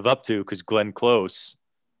lot to live up to because Glenn Close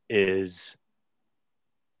is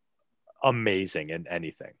amazing in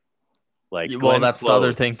anything. Like Well, Glenn that's the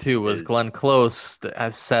other thing Close too, was is Glenn Close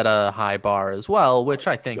has set a high bar as well, which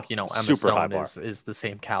I think, Emma super high Stone bar. is the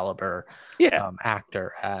same caliber Yeah,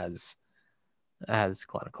 actor as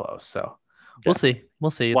Glenn Close. So we'll yeah. see.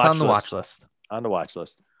 We'll see. It's on Watch the watch list. list. On the watch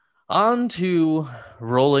list. On to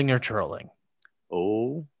rolling or trolling.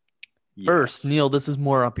 Oh, First, yes. Neil, this is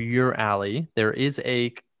more up your alley. There is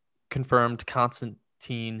a confirmed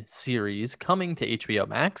Constantine series coming to HBO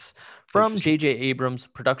Max from Interesting. J.J. Abrams'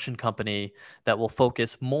 production company that will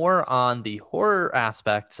focus more on the horror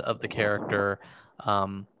aspects of the character,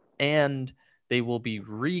 and they will be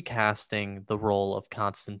recasting the role of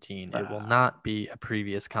Constantine. It will not be a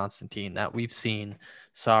previous Constantine that we've seen.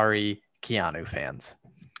 Sorry, Keanu fans.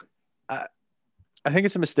 I think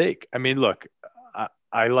it's a mistake. I mean, look,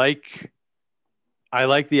 I like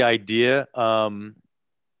the idea. I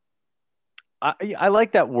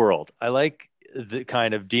like that world. I like the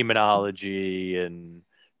kind of demonology and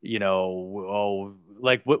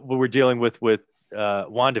like what we're dealing with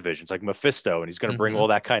WandaVision's like Mephisto, and he's going to bring all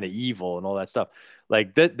that kind of evil and all that stuff.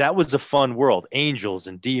 Like that was a fun world, angels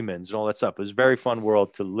and demons and all that stuff. It was a very fun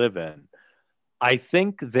world to live in. I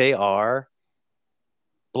think they are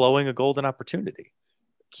blowing a golden opportunity.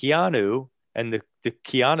 Keanu and the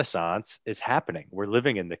Keanu-sance is happening. We're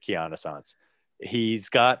living in the Keanu-sance. He's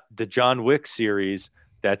got the John Wick series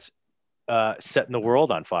that's setting the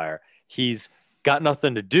world on fire. He's got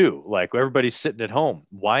nothing to do. Like everybody's sitting at home.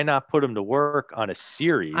 Why not put him to work on a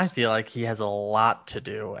series? I feel like he has a lot to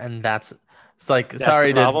do, and that's sorry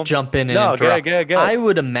to jump in and interrupt. Go. I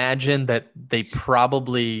would imagine that they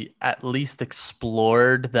probably at least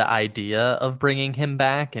explored the idea of bringing him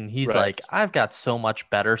back, and he's like, I've got so much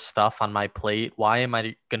better stuff on my plate. Why am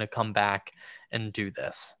I going to come back and do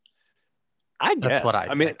this? I guess. That's what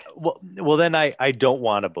I think. Well, then I don't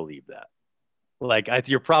want to believe that. Like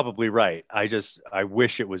you're probably right. I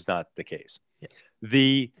wish it was not the case. Yeah.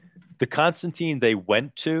 The Constantine they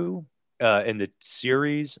went to in the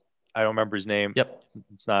series, I don't remember his name. Yep.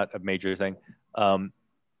 It's not a major thing.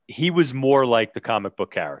 He was more like the comic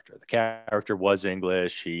book character. The character was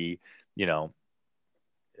English. He,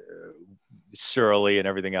 surly and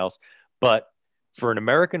everything else. But for an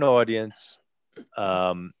American audience,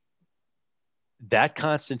 that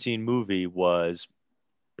Constantine movie was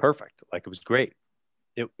perfect. Like it was great.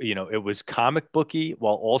 It was comic booky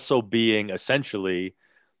while also being essentially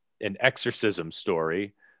an exorcism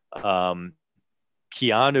story. Keanu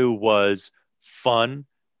was fun.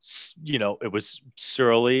 It was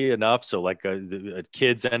surly enough so like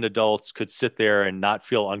kids and adults could sit there and not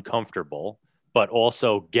feel uncomfortable, but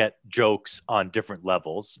also get jokes on different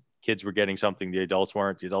levels. Kids were getting something the adults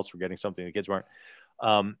weren't. The adults were getting something the kids weren't.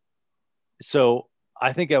 So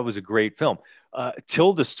I think that was a great film.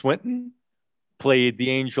 Tilda Swinton played the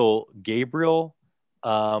angel Gabriel,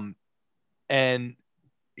 and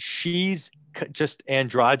she's just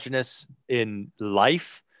androgynous in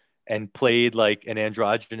life and played like an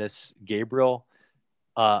androgynous Gabriel.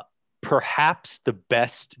 Perhaps the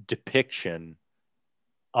best depiction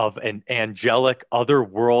of an angelic,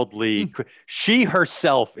 otherworldly. She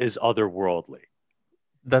herself is otherworldly.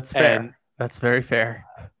 That's fair. That's very fair.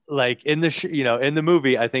 Like in the in the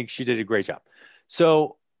movie, I think she did a great job.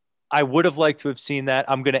 So I would have liked to have seen that.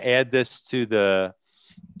 I'm going to add this to the.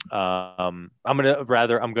 I'm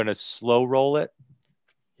going to slow roll it.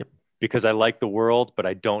 Yep. Because I like the world, but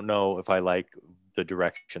I don't know if I like the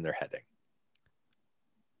direction they're heading.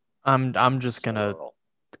 I'm just gonna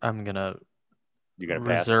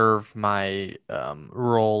reserve my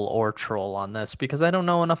roll or troll on this because I don't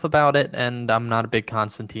know enough about it, and I'm not a big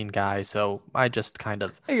Constantine guy, so I just kind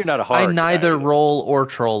of. Hey, you're not a hard I neither guy, roll or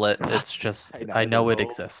troll it. It's just I know it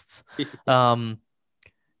exists.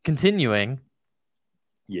 Continuing.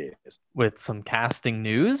 Yes. With some casting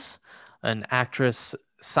news, an actress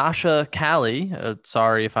Sasha Calle,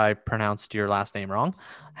 sorry if I pronounced your last name wrong,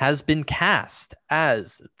 has been cast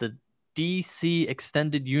as the DC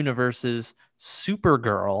Extended Universe's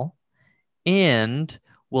Supergirl and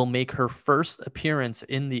will make her first appearance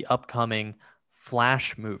in the upcoming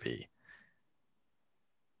Flash movie.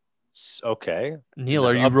 Okay. Neil,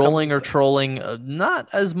 are you rolling or trolling? Not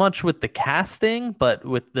as much with the casting, but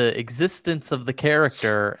with the existence of the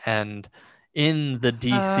character and in the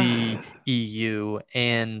DC EU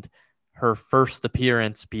and her first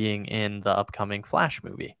appearance being in the upcoming Flash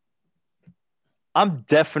movie. I'm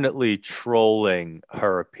definitely trolling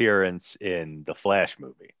her appearance in the Flash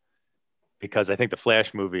movie because I think the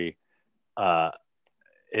Flash movie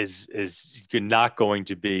is not going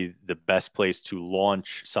to be the best place to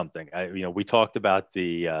launch something. We talked about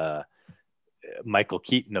the Michael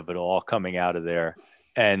Keaton of it all coming out of there,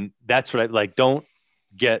 and that's what I like. Don't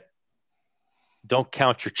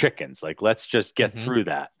count your chickens. Like, let's just get through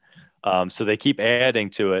that. So they keep adding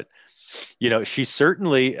to it. She's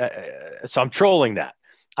certainly. So I'm trolling that.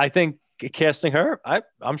 I think casting her,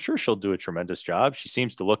 I'm sure she'll do a tremendous job. She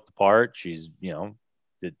seems to look the part. She's,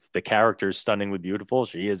 the character is stunningly beautiful.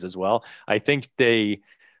 She is as well. I think they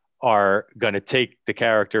are going to take the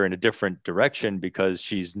character in a different direction because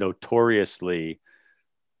she's notoriously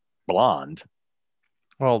blonde.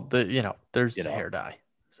 Well, there's hair dye.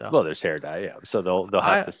 Well, there's hair dye, yeah. So they'll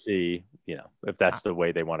have to see, if that's the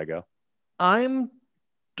way they want to go. I'm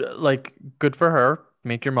like, good for her.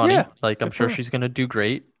 Make your money. Yeah, Like, I'm good for sure her. she's gonna do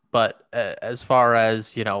great. But as far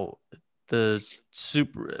as, the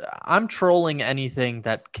I'm trolling anything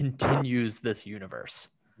that continues this universe.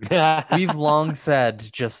 We've long said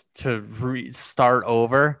just to start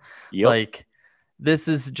over. Yep. Like, this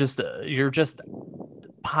is just you're just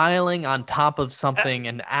piling on top of something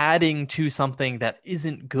and adding to something that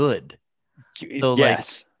isn't good. So like,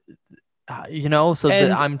 Yes. so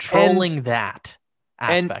And I'm and trolling that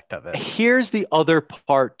and aspect of it. here's the other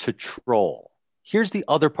part to troll. Here's the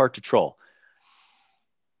other part to troll.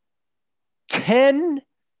 10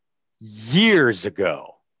 years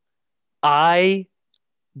ago, I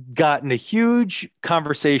got in a huge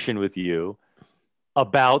conversation with you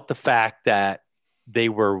about the fact that they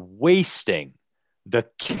were wasting the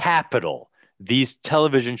capital these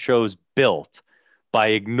television shows built by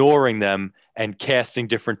ignoring them and casting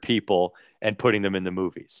different people and putting them in the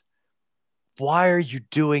movies. Why are you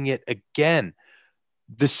doing it again?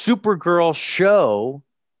 The Supergirl show,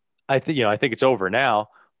 I think it's over now,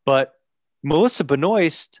 but Melissa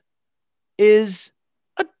Benoist is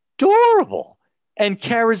adorable and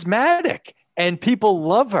charismatic, and people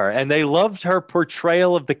love her, and they loved her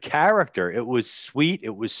portrayal of the character. It was sweet,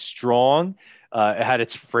 it was strong, it had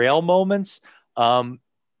its frail moments.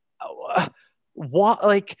 What,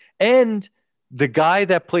 like, and the guy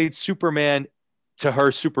that played Superman to her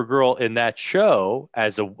Supergirl in that show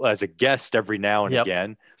as a guest every now and Yep.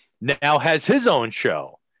 again now has his own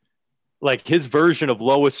show, like his version of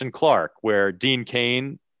Lois and Clark, where Dean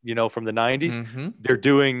Cain, from the 90s, Mm-hmm. they're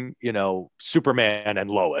doing, Superman and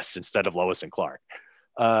Lois instead of Lois and Clark.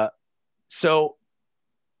 So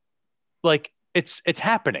like it's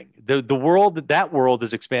happening. The world, that world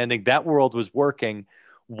is expanding. That world was working.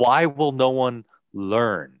 Why will no one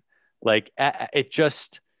learn? Like it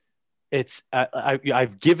just it's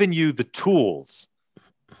I've given you the tools,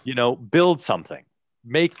 build something.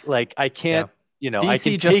 Make, like, I Yeah. can't, I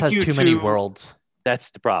can DC just take has you too many to worlds. that's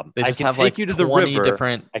the problem. They I just can have take like you to the 20 river.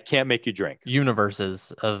 different I can't make you drink.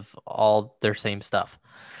 universes of all their same stuff.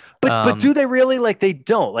 But do they really? Like, they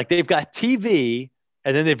don't. Like, they've got TV,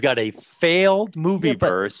 and then they've got a failed Yeah, movie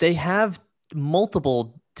but they verse. have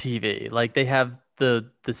multiple TV. Like, they have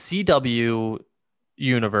the CW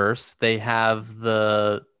universe. They have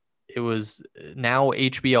it was now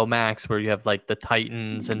HBO Max, where you have like the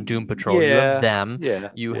Titans and Doom Patrol. You have Yeah, them. yeah,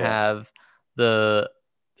 You yeah. have the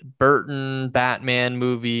Burton Batman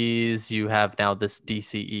movies. You have now this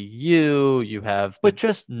DCEU. You have But the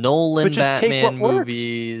just but Nolan just take Batman what works.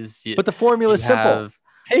 movies. But the formula You is simple. have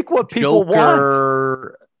Take what people want.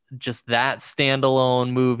 Joker, just that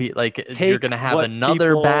standalone movie. Like, you're Take gonna have what another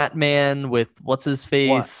people Batman with what's his want.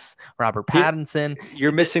 face, Robert Here, Pattinson.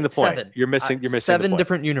 you're missing the point. Seven, You're missing the seven point.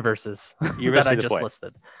 different universes You're that I missing the just point.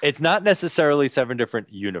 listed. It's not necessarily 7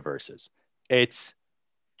 different universes. It's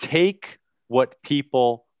take what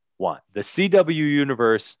people want. The CW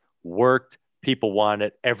universe worked. People want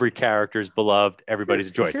it. Every character is beloved. Everybody's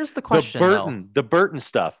enjoyed. Here's the question, though. The Burton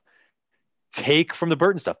stuff. Take from the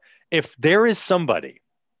Burton stuff. If there is somebody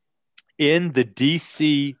in the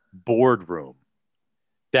DC boardroom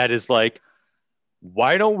that is like,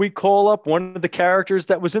 why don't we call up one of the characters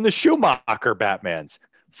that was in the Schumacher Batmans?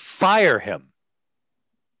 Fire him.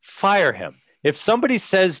 Fire him. If somebody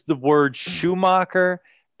says the word Schumacher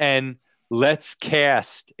and let's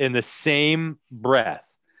cast in the same breath,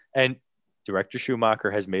 and director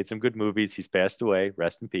Schumacher has made some good movies. He's passed away.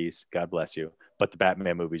 Rest in peace. God bless you. But the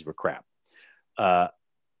Batman movies were crap.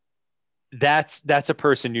 That's a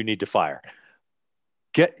person you need to fire.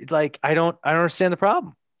 I don't understand the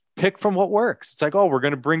problem. Pick from what works. It's like, oh, we're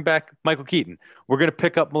going to bring back Michael Keaton. We're going to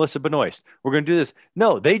pick up Melissa Benoist. We're going to do this.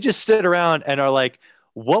 No, they just sit around and are like,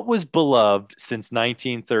 what was beloved since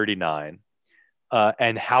 1939,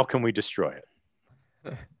 and how can we destroy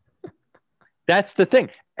it? That's the thing.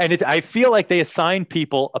 And I feel like they assign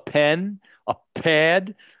people a pen, a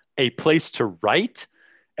pad, a place to write,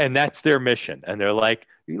 and that's their mission. And they're like,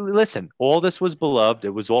 listen, all this was beloved. It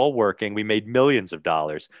was all working. We made millions of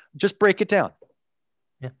dollars. Just break it down.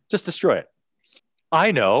 Yeah. Just destroy it.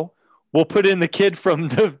 I know. We'll put in the kid from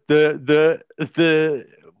the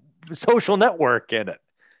Social Network in it.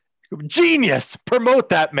 Genius. Promote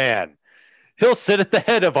that man. He'll sit at the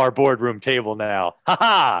head of our boardroom table now. Ha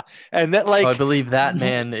ha. And that, like, I believe that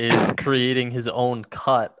man is creating his own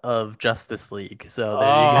cut of Justice League. So there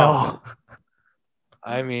you go.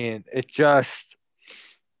 I mean, it's just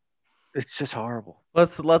horrible.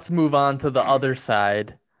 Let's move on to the other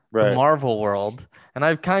side, the Right. Marvel world. And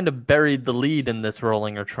I've kind of buried the lead in this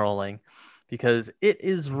rolling or trolling because it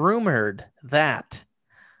is rumored that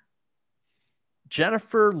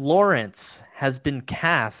Jennifer Lawrence has been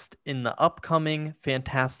cast in the upcoming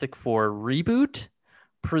Fantastic Four reboot,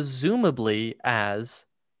 presumably as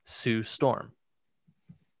Sue Storm.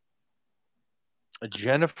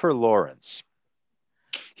 Jennifer Lawrence.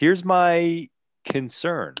 Here's my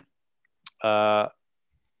concern.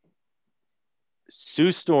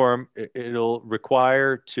 Sue Storm, it'll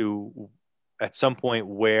require to, at some point,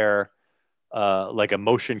 wear like a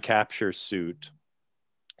motion capture suit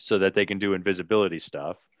so that they can do invisibility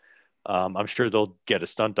stuff. I'm sure they'll get a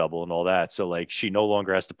stunt double and all that. So like she no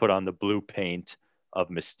longer has to put on the blue paint of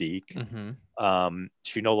Mystique.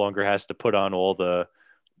 She no longer has to put on all the,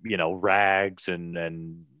 rags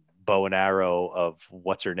and bow and arrow of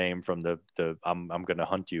what's her name from the I'm gonna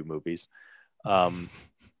hunt you movies.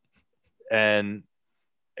 And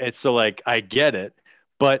it's so like I get it,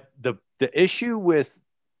 but the issue with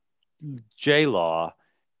J Law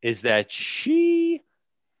is that she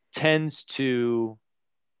tends to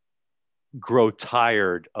grow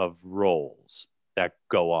tired of roles that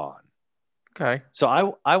go on. Okay. So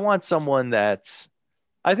I want someone that's,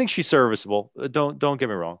 I think she's serviceable. Don't get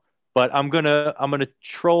me wrong, but I'm gonna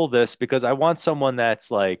troll this because I want someone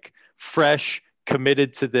that's like fresh,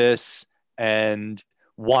 committed to this, and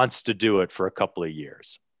wants to do it for a couple of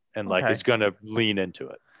years, and like is gonna lean into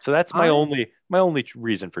it. So that's my only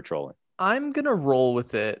reason for trolling. I'm gonna roll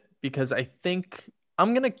with it because I think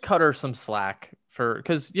I'm gonna cut her some slack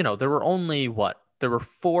because there were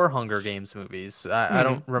 4 Hunger Games movies. I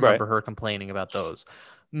don't remember her complaining about those.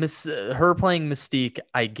 Her playing Mystique,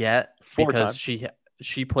 I get 4 because times.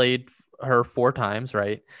 she played her 4 times,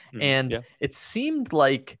 right? And it seemed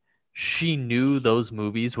like she knew those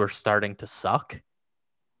movies were starting to suck.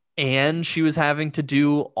 And she was having to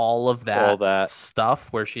do all that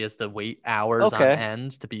stuff where she has to wait hours on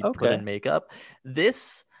end to be put in makeup.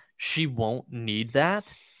 This, she won't need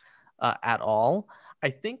that at all.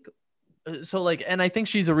 I think so. Like, and I think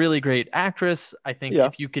she's a really great actress. I think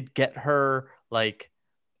if you could get her like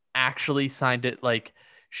actually signed it, like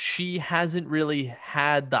she hasn't really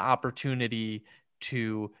had the opportunity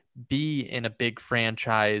to be in a big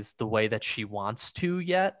franchise the way that she wants to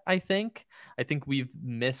yet. I think we've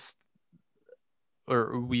been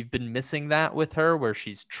missing that with her, where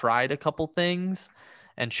she's tried a couple things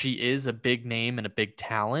and she is a big name and a big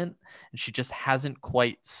talent, and she just hasn't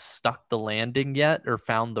quite stuck the landing yet or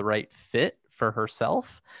found the right fit for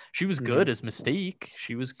herself. She was good as Mystique.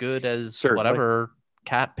 She was good as whatever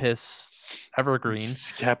cat piss evergreen.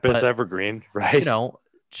 Evergreen, right?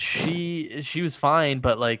 She was fine,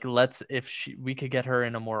 but like we could get her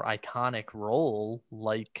in a more iconic role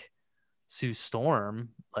like Sue Storm,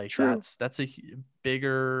 like that's a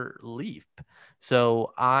bigger leap.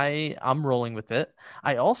 So I'm rolling with it.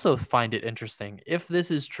 I also find it interesting if this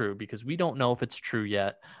is true, because we don't know if it's true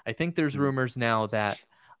yet. I think there's rumors now that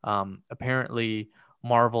apparently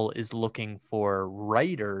Marvel is looking for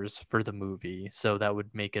writers for the movie, so that would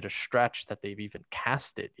make it a stretch that they've even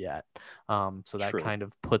cast it yet. So that kind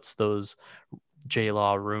of puts those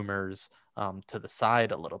J-Law rumors to the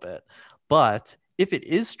side a little bit. But if it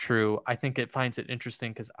is true, I think it finds it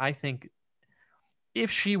interesting because I think if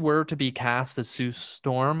she were to be cast as Sue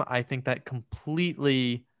Storm, I think that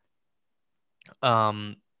completely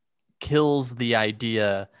kills the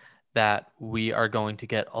idea that we are going to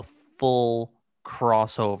get a full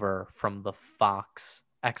crossover from the Fox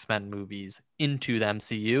X-Men movies into the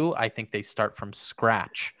MCU. I think they start from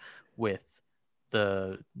scratch with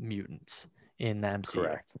the mutants in the MCU.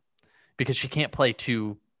 Correct. Because she can't play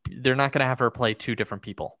they're not going to have her play 2 different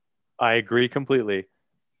people. I agree completely.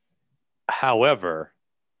 However,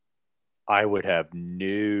 I would have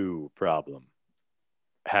no problem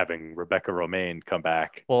having Rebecca Romijn come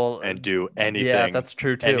back and do anything. Yeah, that's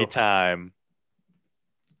true too. Anytime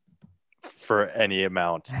for any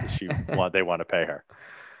amount they want to pay her.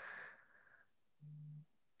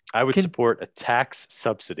 I would support a tax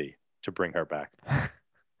subsidy to bring her back.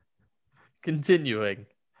 Continuing.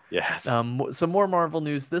 Yes. Some more Marvel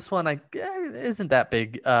news. This one isn't that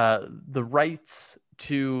big. The rights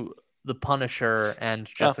to the Punisher and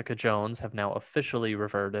Jessica Jones have now officially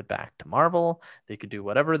reverted back to Marvel. They could do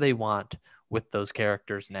whatever they want with those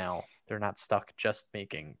characters now. They're not stuck just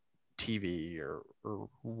making TV or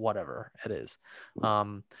whatever it is.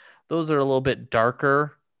 Those are a little bit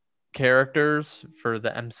darker characters for the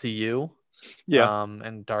MCU.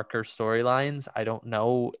 And darker storylines. I don't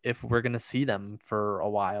know if we're going to see them for a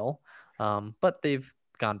while, but they've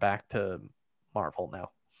gone back to Marvel now.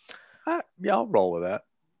 I'll roll with that.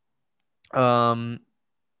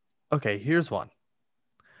 Okay, here's one.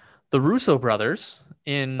 The Russo brothers,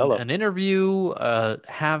 in an interview,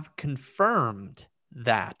 have confirmed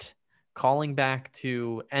that calling back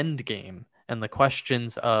to Endgame and the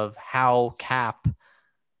questions of how Cap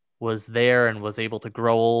was there and was able to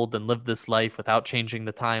grow old and live this life without changing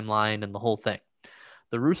the timeline and the whole thing.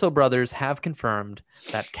 The Russo brothers have confirmed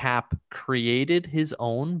that Cap created his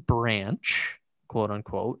own branch, quote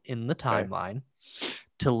unquote, in the timeline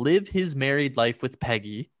to live his married life with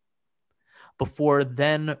Peggy before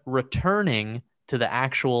then returning to the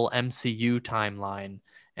actual MCU timeline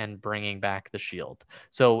and bringing back the Shield.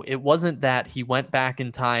 So it wasn't that he went back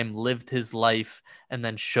in time, lived his life, and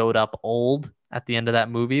then showed up old at the end of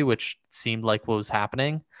that movie, which seemed like what was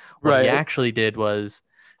happening. What he actually did was,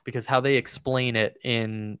 because how they explain it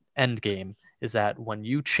in Endgame is that when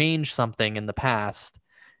you change something in the past,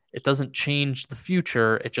 it doesn't change the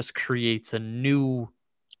future. It just creates a new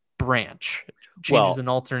branch, changes an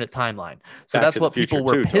alternate timeline. So that's what people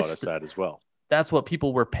were pissed at as well. That's what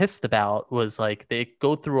people were pissed about, was like they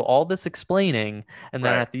go through all this explaining, and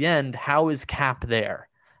then at the end, how is Cap there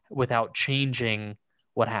without changing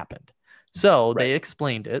what happened? So they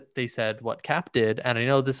explained it. They said what Cap did, and I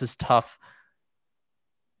know this is tough.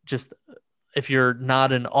 Just if you're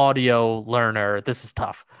not an audio learner, this is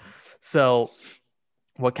tough. So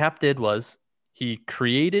what Cap did was he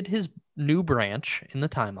created his new branch in the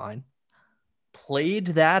timeline, played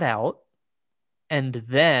that out, and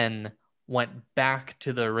then went back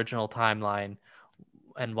to the original timeline.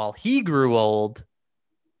 And while he grew old,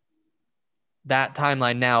 that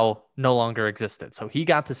timeline now no longer existed. So he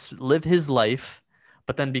got to live his life,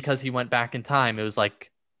 but then because he went back in time, it was like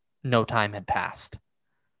no time had passed.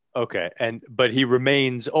 Okay. But he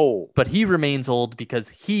remains old. But he remains old because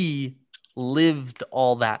he lived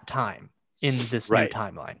all that time in this new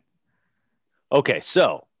timeline. Okay.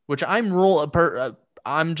 So, which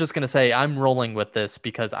I'm just going to say I'm rolling with this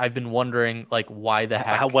because I've been wondering like why the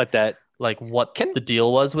heck, what the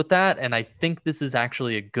deal was with that. And I think this is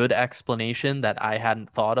actually a good explanation that I hadn't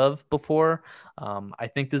thought of before. I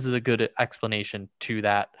think this is a good explanation to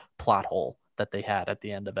that plot hole that they had at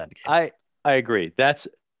the end of Endgame. I agree. That's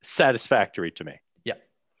satisfactory to me.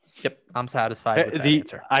 Yep. I'm satisfied with that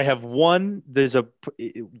answer. I have one.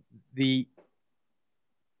 The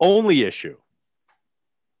only issue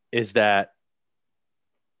is that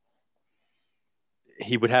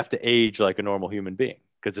he would have to age like a normal human being,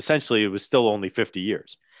 because essentially it was still only 50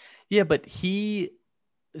 years. Yeah, but he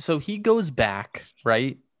goes back,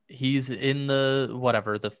 right? He's in the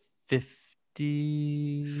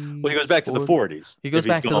 50. Well, he goes back to the 40s. He goes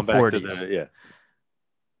back to the 40s.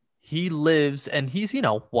 He lives, and he's,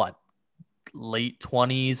 late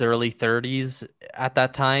 20s, early 30s at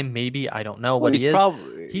that time, maybe. I don't know what he is.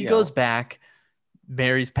 He goes back,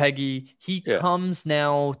 marries Peggy. He comes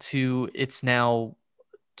now to, it's now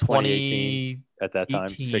 2018 at that time,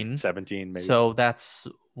 17 maybe. So that's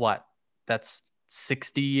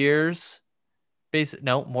 60 years.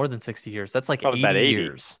 No, more than 60 years. That's like 80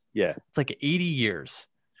 years. Yeah. It's like 80 years.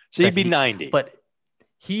 So he'd be 90. But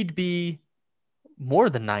he'd be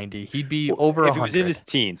more than 90. He'd be over 100. He was in his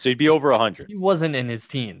teens, so he'd be over 100. He wasn't in his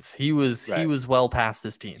teens. He was well past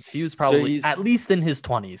his teens. He was probably at least in his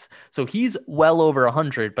 20s. So he's well over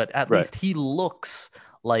 100, but at least he looks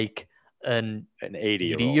like an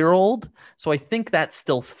 80-year-old. So I think that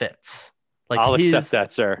still fits. Like I'll accept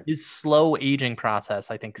that, sir. His slow aging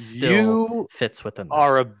process, I think, still fits within this. You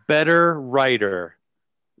are a better writer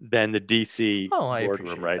than the DC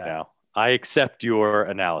boardroom right now. I accept your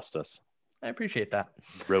analysis. I appreciate that.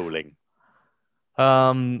 Rolling.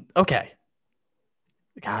 Okay.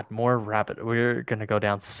 God, more rabbit. We're gonna go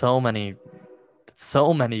down so many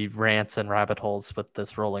rants and rabbit holes with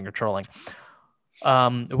this rolling or trolling.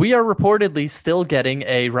 We are reportedly still getting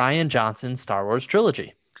a Rian Johnson Star Wars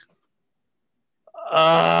trilogy.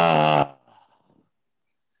 That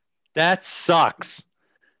sucks.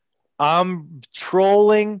 I'm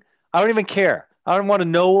trolling. I don't even care. I don't want to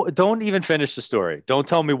know. Don't even finish the story. Don't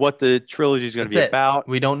tell me what the trilogy is going to be about.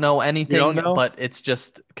 We don't know anything, but it's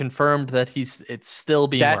just confirmed that it's still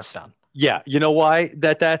being worked on. Yeah. You know why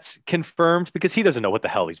that's confirmed? Because he doesn't know what the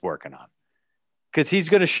hell he's working on. Because he's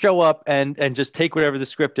going to show up and just take whatever the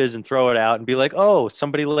script is and throw it out and be like, oh,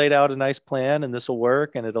 somebody laid out a nice plan and this will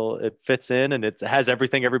work and it fits in and it has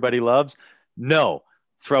everything everybody loves. No,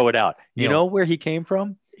 throw it out. You know where he came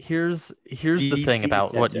from? Here's the thing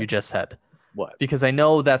about what you just said. What? Because I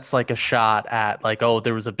know that's like a shot at like, oh,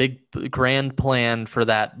 there was a big grand plan for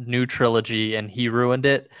that new trilogy and he ruined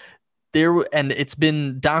it. And it's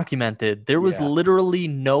been documented. There was literally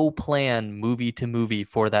no plan movie to movie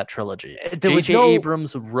for that trilogy. J.J.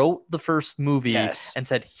 Abrams wrote the first movie and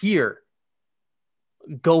said, here,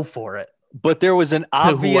 go for it. But there was an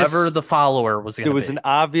obvious... to whoever the follower was going to be. There was an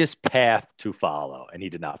obvious path to follow, and he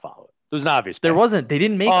did not follow it. There was an obvious There bang. wasn't. They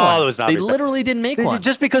didn't make Oh, one. there was an They obvious bang. literally didn't make one.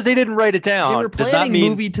 Just because they didn't write it They down were does not planning mean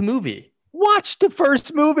movie to movie. watch the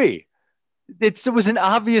first movie. It was an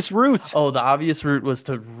obvious route. Oh, the obvious route was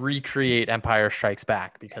to recreate Empire Strikes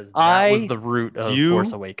Back because that was the route of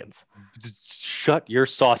Force Awakens. Shut your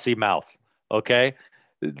saucy mouth. Okay.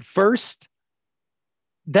 First,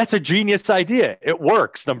 that's a genius idea. It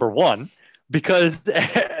works, number one, because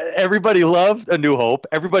everybody loved A New Hope.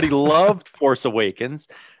 Everybody loved Force Awakens.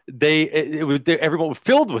 Everyone was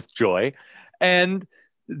filled with joy. And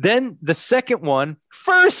then the second one,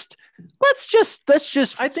 first, let's just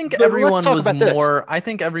I think everyone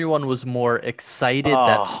was more excited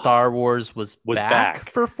that Star Wars was back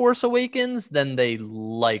for Force Awakens than they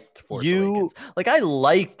liked Force Awakens. Like, I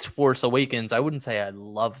liked Force Awakens. I wouldn't say I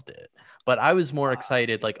loved it, but I was more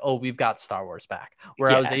excited, like, oh, we've got Star Wars back, where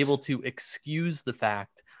I was able to excuse the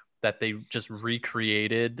fact that they just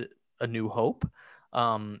recreated A New Hope.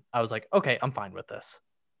 I was like, okay, I'm fine with this.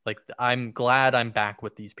 Like, I'm glad I'm back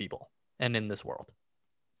with these people and in this world.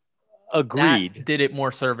 Agreed. That did it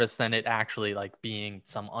more service than it actually like being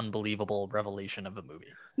some unbelievable revelation of a movie.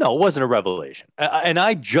 No, it wasn't a revelation. And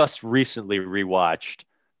I just recently rewatched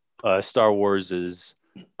Star Wars's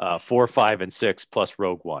 4, 5, and 6 plus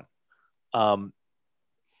Rogue One.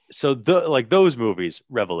 So those movies,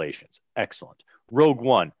 revelations, excellent. Rogue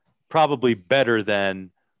One, probably better than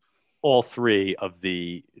all three of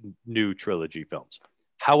the new trilogy films.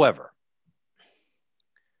 However,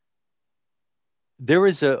 there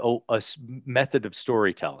is a method of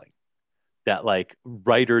storytelling that like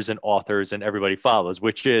writers and authors and everybody follows,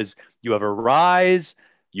 which is you have a rise,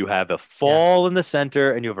 you have a fall in the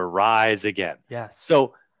center, and you have a rise again. Yes.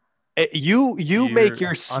 So you make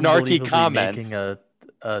your snarky comments. Making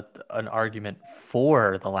an argument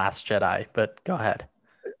for The Last Jedi, but go ahead.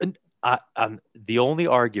 The only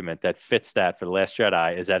argument that fits that for The Last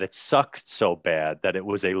Jedi is that it sucked so bad that it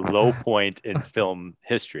was a low point in film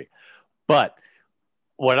history. But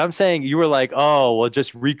what I'm saying, you were like, oh, well,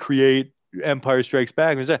 just recreate Empire Strikes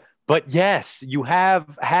Back. But yes, you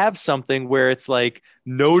have something where it's like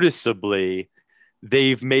noticeably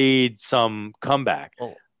they've made some comeback.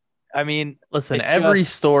 Oh. I mean, listen, every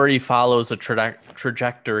story follows a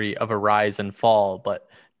trajectory of a rise and fall, but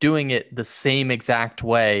doing it the same exact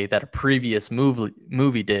way that a previous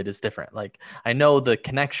movie did is different. Like, I know the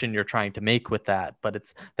connection you're trying to make with that, but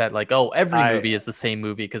it's that like, oh, every movie is the same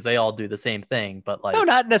movie because they all do the same thing. But like, no,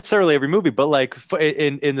 not necessarily every movie, but like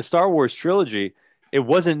in the Star Wars trilogy, it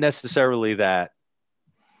wasn't necessarily that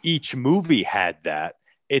each movie had that.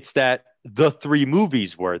 It's that the three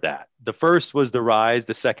movies were that. The first was the rise,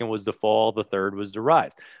 the second was the fall, the third was the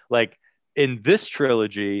rise. Like in this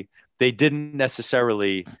trilogy, they didn't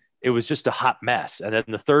necessarily, it was just a hot mess. And then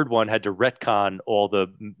the third one had to retcon all the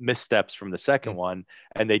missteps from the second one,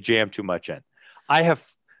 and they jammed too much in.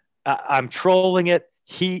 I'm trolling it.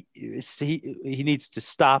 He needs to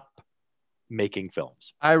stop making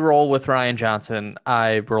films. I roll with Rian Johnson.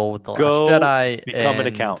 I roll with The Last Jedi. Become an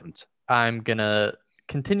accountant. I'm going to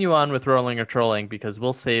continue on with rolling or trolling because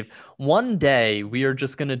we'll save one day. We are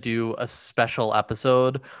just going to do a special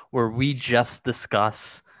episode where we just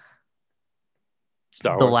discuss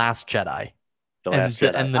Star Wars. The Last Jedi.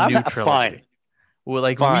 Jedi. And the new trilogy.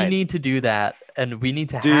 Fine. We need to do that, and we need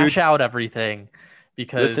to hash out everything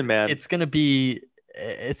because it's gonna be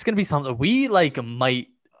something we like might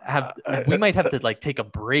have. We might have to like take a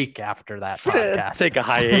break after that podcast. Take a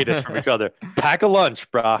hiatus from each other. Pack a lunch,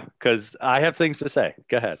 brah, because I have things to say.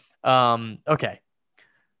 Go ahead. Okay.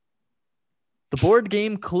 The board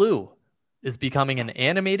game Clue is becoming an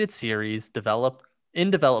animated series in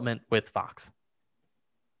development with Fox.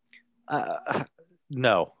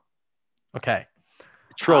 No. Okay.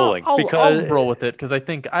 Trolling. I'll roll with it because I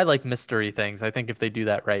think I like mystery things. I think if they do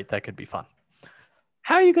that right, that could be fun.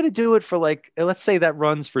 How are you going to do it for like, let's say that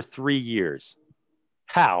runs for 3 years?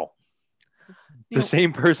 How? The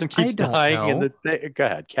same person keeps dying in the. Go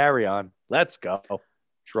ahead, carry on. Let's go.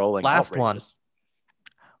 Trolling. Last outrageous. one.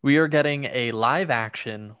 We are getting a live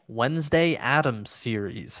action Wednesday Addams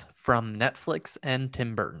series from Netflix and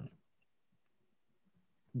Tim Burton.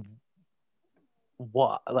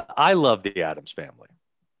 What? I love the Addams Family.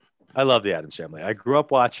 I grew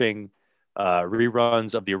up watching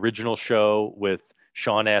reruns of the original show with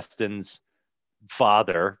Sean Astin's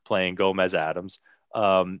father playing Gomez Addams.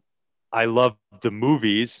 I love the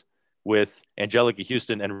movies with Angelica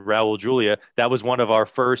Houston and Raul Julia. That was one of our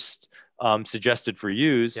first suggested for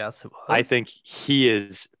use. Yes, it was. I think he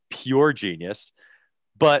is pure genius.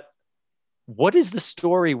 But what is the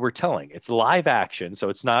story we're telling? It's live action, so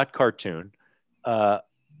it's not cartoon.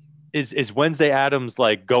 Is Wednesday Addams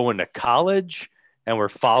like going to college? and we're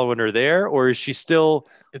following her there, or is she still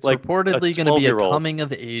It's like a reportedly going to be a 12-year-old? coming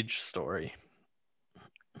of age story.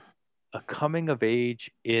 A coming of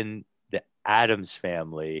age in the Adams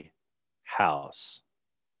family house.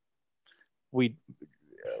 We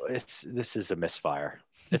it's This is a misfire.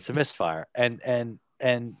 It's a misfire. And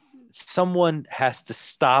someone has to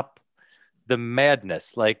stop the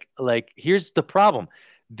madness. Like here's the problem.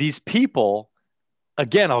 These people,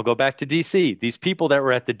 again, I'll go back to DC. These people that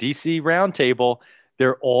were at the DC roundtable,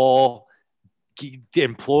 they're all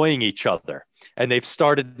employing each other, and they've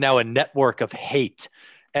started now a network of hate,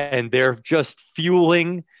 and they're just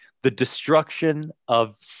fueling the destruction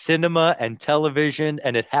of cinema and television,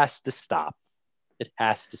 and it has to stop. It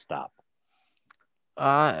has to stop.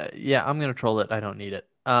 Yeah, I'm gonna troll it. I don't need it.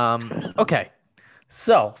 Okay.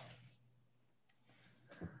 So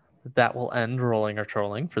that will end rolling or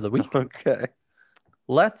trolling for the week. Okay.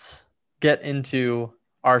 Let's get into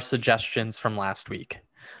our suggestions from last week.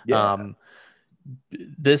 Yeah.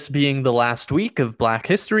 This being the last week of Black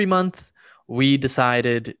History Month, we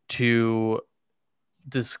decided to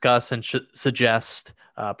discuss and suggest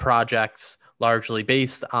projects largely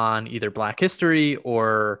based on either Black history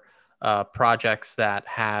or projects that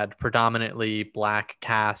had predominantly Black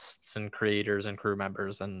casts and creators and crew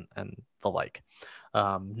members and the like.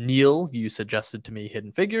 Neil, you suggested to me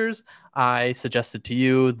Hidden Figures. I suggested to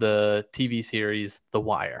you the TV series The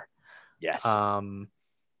Wire. Yes.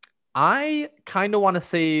 I kind of want to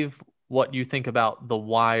save what you think about The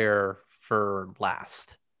Wire for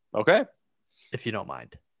last, Okay. if you don't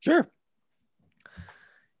mind. Sure.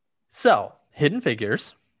 So, Hidden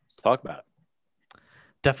Figures. Let's talk about it.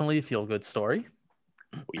 Definitely a feel-good story.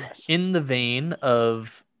 Oh, yes. In the vein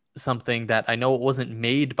of something that I know it wasn't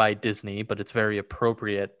made by Disney, but it's very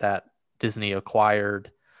appropriate that Disney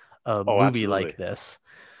acquired a movie Absolutely. like this.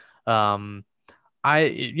 I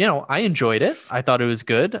enjoyed it. I thought it was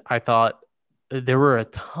good. I thought there were a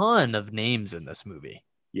ton of names in this movie.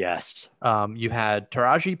 Yes. You had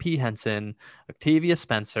Taraji P. Henson, Octavia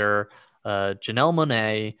Spencer, Janelle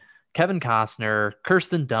Monáe, Kevin Costner,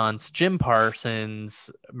 Kirsten Dunst, Jim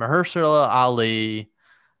Parsons, Mahershala Ali,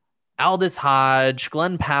 Aldous Hodge,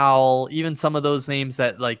 Glenn Powell, even some of those names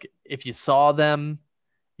that, like, if you saw them,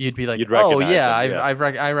 you'd be like, You'd oh, recognize yeah, them, yeah.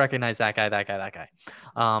 I recognize that guy, that guy, that guy.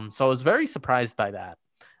 So I was very surprised by that.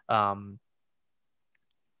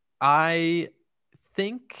 I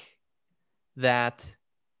think that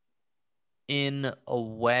in a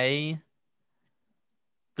way,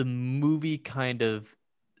 the movie kind of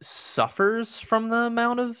suffers from the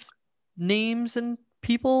amount of names and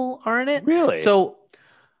people are in it. Really? So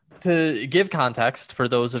to give context for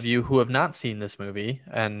those of you who have not seen this movie,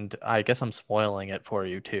 and I guess I'm spoiling it for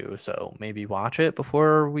you too, so maybe watch it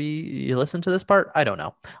before you listen to this part. I don't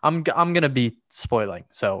know. I'm gonna be spoiling.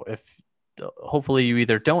 So if hopefully you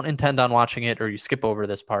either don't intend on watching it or you skip over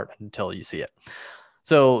this part until you see it.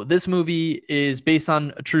 So this movie is based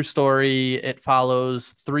on a true story. It follows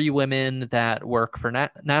three women that work for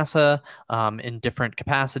NASA in different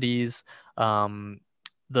capacities.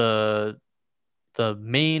 The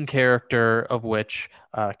main character of which,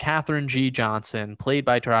 Katherine G. Johnson, played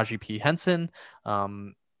by Taraji P. Henson,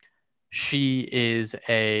 she is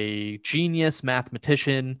a genius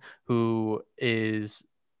mathematician who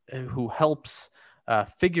helps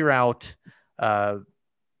figure out the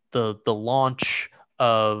launch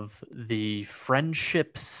of the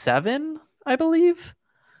Friendship 7, I believe.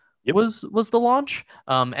 Yep. was the launch,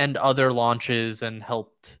 and other launches, and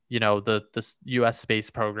helped the U.S. space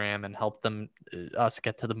program and helped us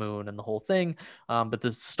get to the moon and the whole thing. But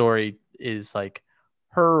the story is like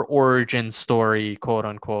her origin story, quote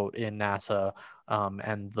unquote, in NASA,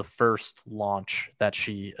 and the first launch that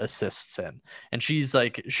she assists in. And she's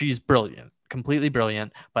brilliant, completely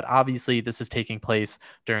brilliant, but obviously this is taking place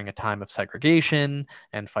during a time of segregation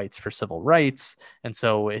and fights for civil rights. And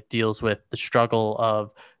so it deals with the struggle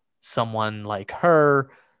of someone like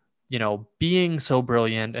her, being so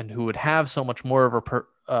brilliant and who would have so much more of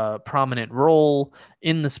a prominent role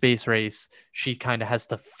in the space race. She kind of has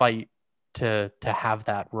to fight to have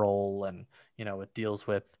that role. And, it deals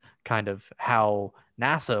with kind of how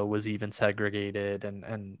NASA was even segregated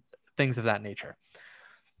and things of that nature.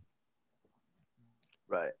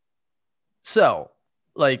 Right. So,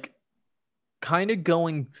 like, kind of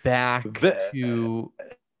going back to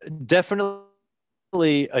definitely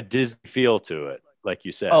a Disney feel to it, like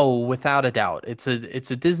you said. Oh, without a doubt. It's a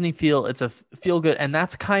Disney feel. It's a feel good. And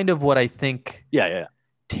that's kind of what I think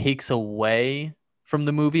takes away from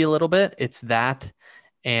the movie a little bit. It's that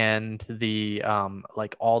and the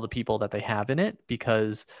like all the people that they have in it,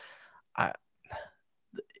 because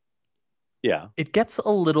it gets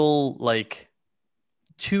a little like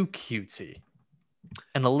too cutesy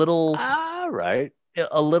and a little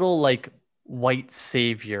like white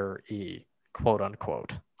savior-y, quote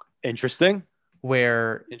unquote, Interesting.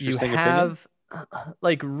 where you Interesting opinion. have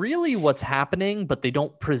like really what's happening, but they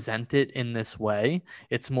don't present it in this way.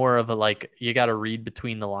 It's more of a like you got to read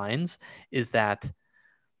between the lines, is that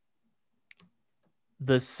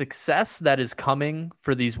the success that is coming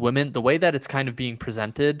for these women, the way that it's kind of being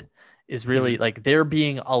presented is really like they're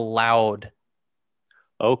being allowed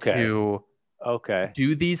Okay. to Okay.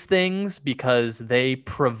 do these things because they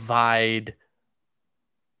provide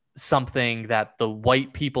something that the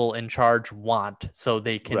white people in charge want, so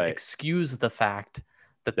they can Right. excuse the fact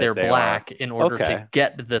that That they're they are. black in order to Okay.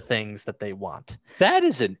 get the things that they want. That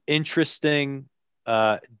is an interesting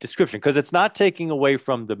description because it's not taking away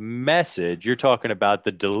from the message. You're talking about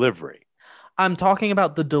the delivery. I'm talking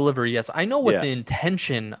about the delivery. Yes, I know what Yeah. the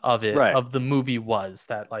intention of it Right. of the movie was,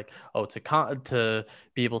 that like, oh, to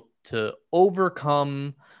be able to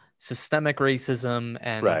overcome systemic racism,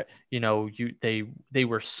 and Right. they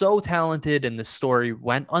were so talented, and this story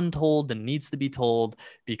went untold and needs to be told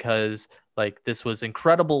because like this was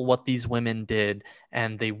incredible what these women did,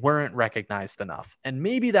 and they weren't recognized enough. And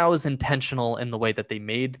maybe that was intentional in the way that they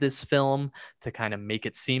made this film to kind of make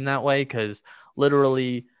it seem that way, because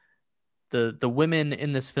literally the women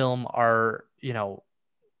in this film are,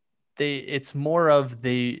 it's more of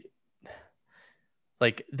the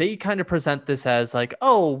like they kind of present this as like,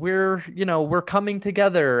 oh, we're coming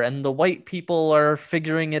together and the white people are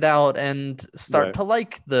figuring it out and start Right. to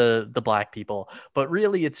like the black people. But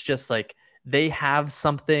really it's just like they have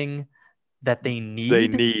something that they They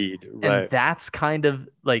need, need. and Right. that's kind of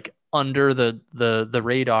like under the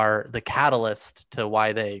radar, the catalyst to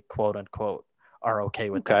why they quote unquote are okay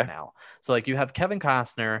with that Okay. now. So like you have Kevin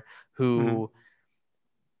Costner, Mhm. who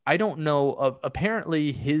I don't know,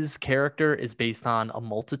 apparently his character is based on a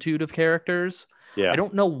multitude of characters. I Yeah.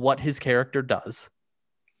 don't know what his character does.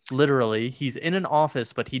 Literally, he's in an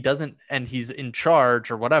office, but he doesn't, and he's in charge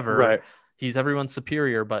or whatever. Right. He's everyone's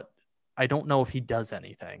superior, but I don't know if he does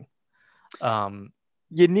anything. Um,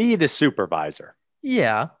 You need a supervisor.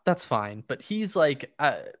 Yeah, that's fine. But he's like,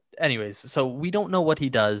 anyways, so we don't know what he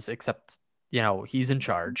does except, he's in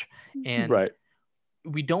charge. And Right.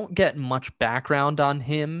 we don't get much background on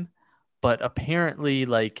him, but apparently,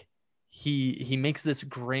 like, he makes this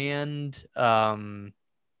grand, I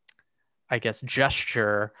guess,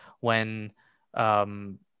 gesture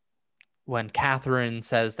um, when Catherine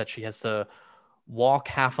says that she has to walk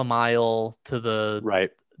half a mile to the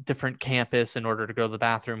Right. different campus in order to go to the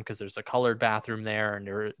bathroom because there's a colored bathroom there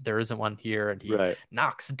and there isn't one here, and he Right.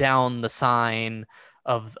 knocks down the sign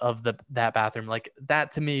of that bathroom. Like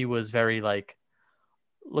that to me was very like,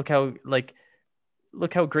 look how like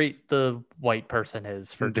look how great the white person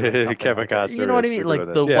is for doing something Kevin like that. You know Costner what I is for mean? doing Like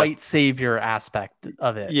this. the Yeah. white savior aspect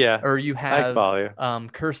of it. Yeah. Or you I have follow you.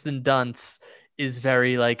 Kirsten Dunst is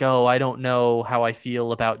very like, oh, I don't know how I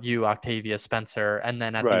feel about you, Octavia Spencer. And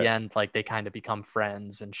then at the Right. end, like they kind of become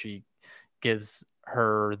friends, and she gives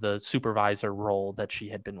her the supervisor role that she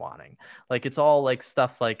had been wanting. Like it's all like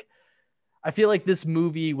stuff like, I feel like this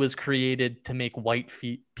movie was created to make white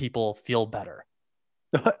people feel better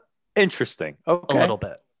Interesting. a Okay. little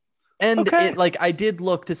bit. And Okay. it like I did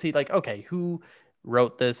look to see like, okay, who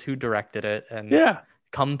wrote this, who directed it, and Yeah.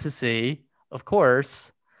 come to see, of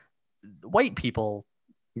course, white people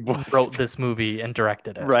wrote this movie and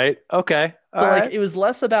directed it. Right. Okay. All So like right. it was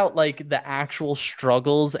less about like the actual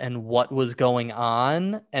struggles and what was going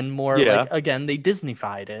on, and more like, Yeah. again, they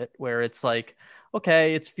Disneyfied it, where it's like,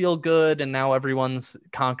 okay, it's feel good and now everyone's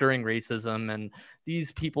conquering racism, and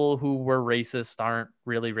these people who were racist aren't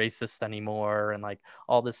really racist anymore, and like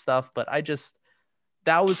all this stuff. But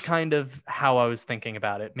that was kind of how I was thinking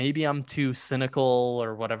about it. Maybe I'm too cynical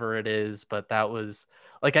or whatever it is, but that was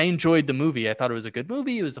like, I enjoyed the movie. I thought it was a good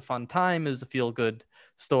movie. It was a fun time. It was a feel good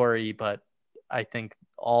story, but I think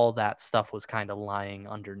all that stuff was kind of lying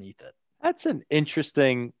underneath it. That's an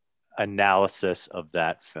interesting analysis of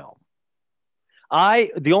that film.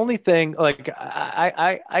 The only thing like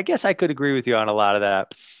I guess I could agree with you on a lot of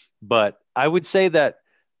that, but I would say that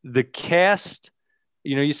the cast,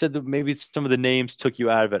 you said that maybe some of the names took you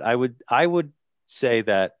out of it. I would say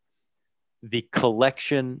that the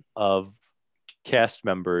collection of cast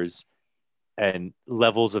members and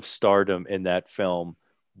levels of stardom in that film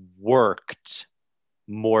worked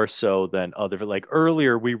more so than other, like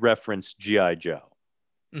earlier we referenced GI Joe,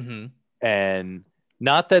 Mm-hmm. and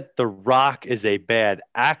not that The Rock is a bad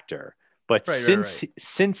actor, but Right, right, since right.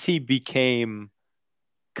 since he became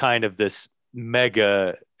kind of this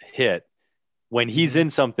mega hit, when he's Mm-hmm. in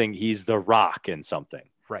something, he's The Rock in something.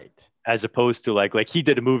 Right. as opposed to like he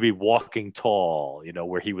did a movie Walking Tall,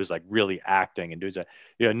 where he was like really acting and doing that.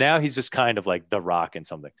 Now he's just kind of like The Rock in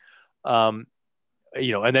something. Um,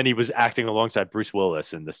 and then he was acting alongside Bruce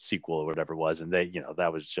Willis in the sequel or whatever it was, and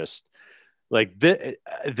that was just like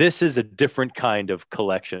this is a different kind of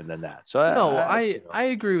collection than that. So No, I I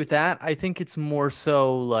agree with that. I think it's more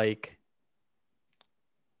so like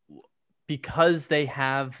because they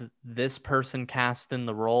have this person cast in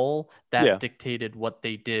the role that yeah, dictated what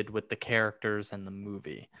they did with the characters and the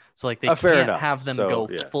movie. So like they fair can't enough. have them So go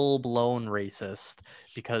yeah, full blown racist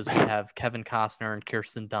because we have Kevin Costner and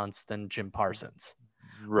Kirsten Dunst and Jim Parsons.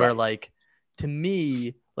 Where right, like to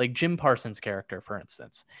me, like Jim Parsons' character, for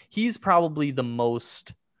instance, he's probably the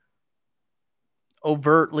most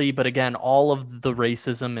overtly, but again, all of the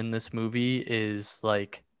racism in this movie is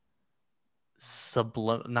like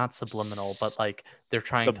not subliminal, but like they're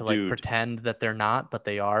trying to like subdued. pretend that they're not, but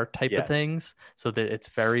they are type of Yes, things. So that it's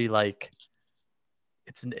very like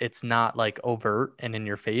it's not like overt and in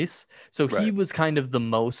your face. So he right, was kind of the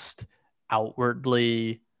most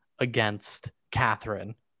outwardly against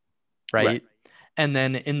Catherine, right, right? And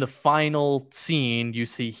then in the final scene, you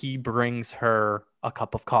see he brings her a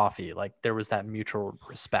cup of coffee. Like there was that mutual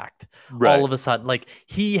respect. All right. of a sudden, like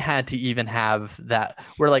he had to even have that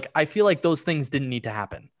where like I feel like those things didn't need to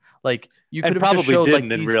happen. Like you could And have just probably showed like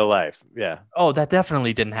didn't in these, real life. Yeah, oh, that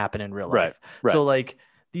definitely didn't happen in real right, life. right. So like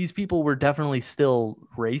these people were definitely still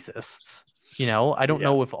racists. I don't Yeah.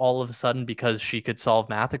 know if all of a sudden because she could solve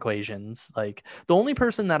math equations, like the only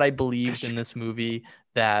person that I believed in this movie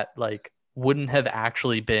that like wouldn't have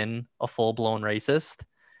actually been a full-blown racist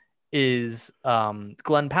is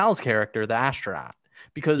Glenn Powell's character, the astronaut,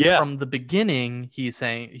 because Yeah. from the beginning he's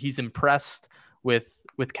saying he's impressed with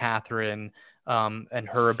Catherine and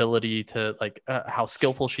her ability to like how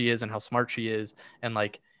skillful she is and how smart she is, and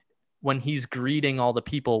like when he's greeting all the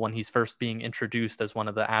people when he's first being introduced as one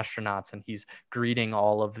of the astronauts and he's greeting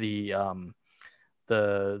all of the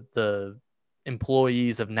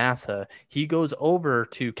employees of NASA, he goes over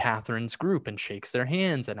to Catherine's group and shakes their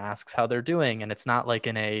hands and asks how they're doing. And it's not like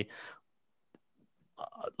in a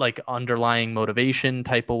like underlying motivation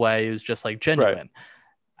type of way. It was just like Right. genuine.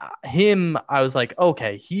 Him, I was like,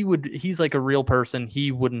 okay, he's like a real person.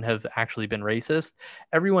 He wouldn't have actually been racist.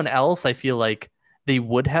 Everyone else, I feel like they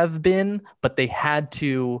would have been, but they had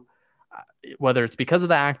to, whether it's because of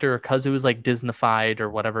the actor or because it was like Disneyfied or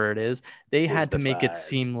whatever it is, they had to make it Disneyfied.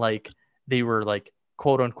 seem like they were like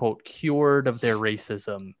quote unquote cured of their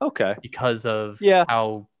racism Okay. because of Yeah.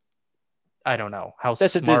 how I don't know how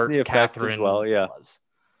That's a Disney smart effect as well. Catherine Yeah. was.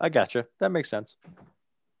 I gotcha. That makes sense.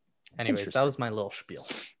 Anyways, that Interesting. was my little spiel.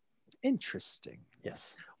 Interesting.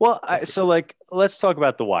 Yes. Well, Yes, so yes. like, let's talk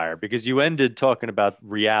about The Wire because you ended talking about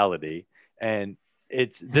reality, and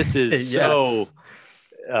this is so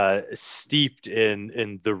Yes. steeped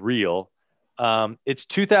in the real. It's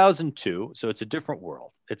 2002, so it's a different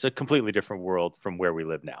world. It's a completely different world from where we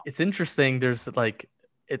live now. It's interesting. There's like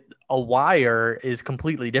a wire is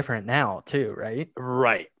completely different now too, right?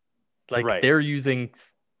 Right. Like Right. they're using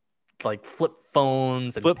like flip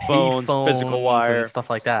phones and Flip pay phones, physical phones and wire. stuff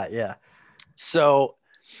like that. Yeah. So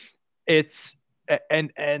it's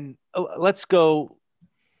and let's go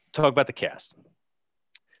talk about the cast.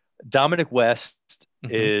 Dominic West Hmm.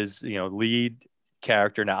 is lead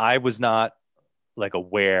character. Now I was not like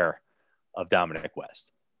aware of Dominic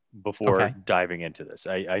West before Okay. diving into this.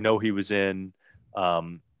 I know he was in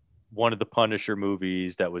um, one of the Punisher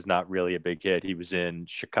movies that was not really a big hit. He was in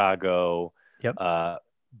Chicago, Yep. uh,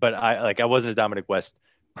 but I wasn't a Dominic West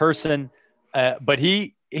person. But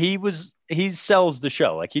he sells the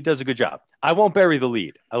show. Like he does a good job. I won't bury the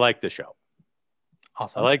lead. I like the show. I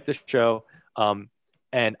Awesome. like the show. Um,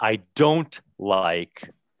 and I don't like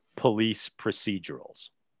police procedurals.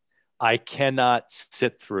 I cannot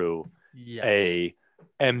sit through Yes. a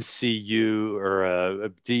MCU or a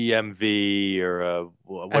DMV or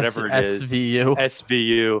whatever it is, SVU,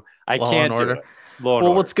 SVU. I Law and can't do Order. it. Law and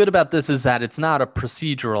Well, what's Order. good about this is that it's not a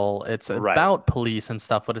procedural. It's Right. about police and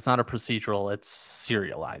stuff, but it's not a procedural. It's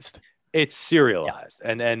serialized. It's Yeah. serialized,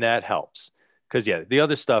 and that helps because yeah, the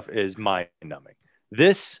other stuff is mind numbing.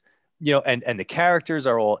 This, and the characters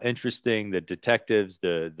are all interesting. The detectives,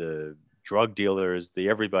 the drug dealers, the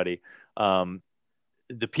everybody. Um,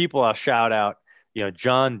 the people I'll shout out,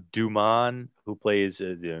 John Duman, who plays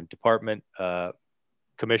the department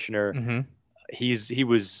commissioner. Hmm. He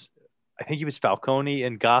was, I think he was Falcone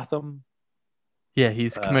in Gotham. Yeah,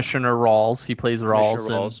 he's Uh, Commissioner Rawls. He plays Commissioner Rawls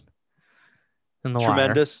Rawls, in The Wire.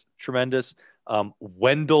 tremendous, tremendous.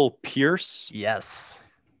 Wendell Pierce, Yes.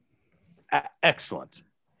 excellent.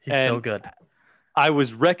 He's so And good. I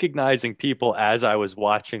was recognizing people as I was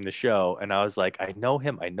watching the show, and I was like, I know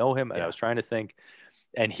him, and I Yeah. was trying to think,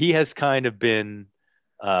 and he has kind of been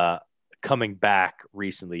uh, coming back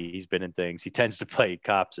recently. He's been in things. He tends to play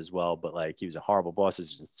cops as well, but like he was a horrible boss.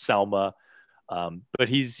 This is Selma, but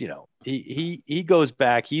he's he goes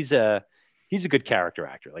back. He's a good character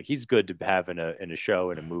actor. Like he's good to have in a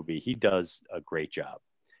show, in a movie. He does a great job,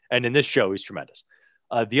 and in this show, he's tremendous.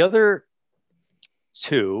 The other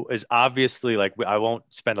two is obviously like I won't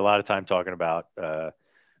spend a lot of time talking about.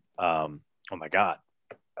 Oh my god,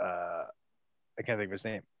 I can't think of his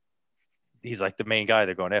name. He's like the main guy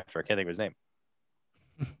they're going after. I can't think of his name.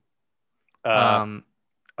 Um,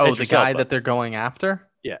 oh, the Idris guy Elba. that they're going after?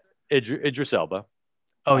 Yeah, Idris Elba.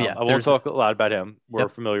 Oh yeah, I won't talk a lot about him. We're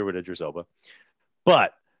Yep. familiar with Idris Elba,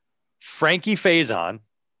 but Frankie Faison,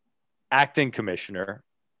 acting commissioner,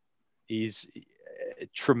 he's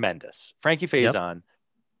tremendous. Frankie Yep. Faison,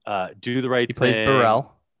 do the right He thing. plays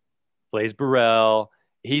Burrell. Plays Burrell.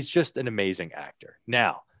 He's just an amazing actor.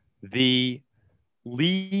 Now, the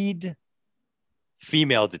lead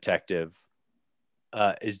female detective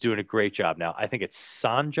is doing a great job now. I think it's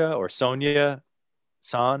Sanja or Sonia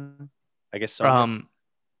San. I guess Sonia.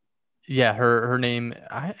 Yeah, her name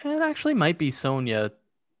it actually might be Sonia,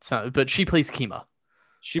 but she plays Kima.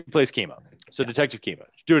 She plays Kima. So Detective Kima,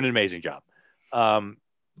 doing an amazing job.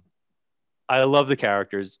 I love the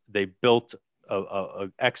characters. They built a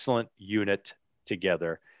excellent unit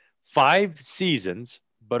together. 5 seasons,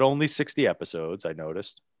 but only 60 episodes, I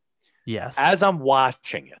noticed. Yes. As I'm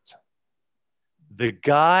watching it, the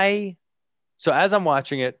guy, so as I'm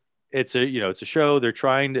watching it, it's a show. They're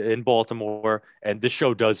trying to in Baltimore, and this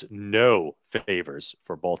show does no favors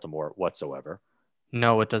for Baltimore whatsoever.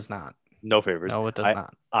 No, it does not. No favors. No, it does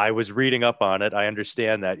not. I was reading up on it. I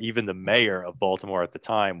understand that even the mayor of Baltimore at the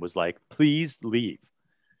time was like, please leave.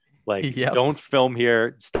 Like, Yep. don't film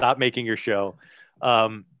here. Stop making your show.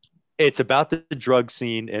 It's about the drug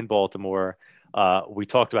scene in Baltimore. We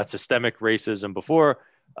talked about systemic racism before.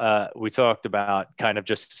 We talked about kind of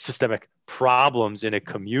just systemic problems in a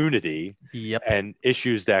community Yep. and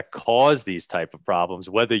issues that cause these type of problems,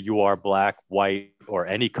 whether you are black, white, or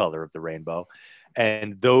any color of the rainbow.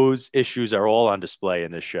 And those issues are all on display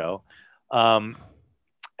in this show,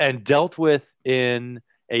 and dealt with in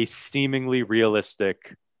a seemingly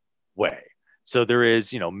realistic way. So there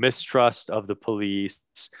is, mistrust of the police.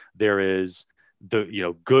 There is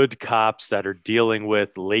the, good cops that are dealing with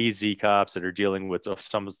lazy cops that are dealing with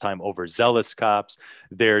sometimes overzealous cops.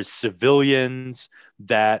 There's civilians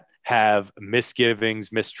that have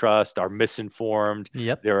misgivings, mistrust, are misinformed.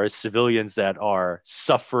 Yep. There are civilians that are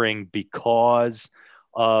suffering because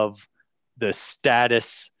of the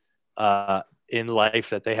status in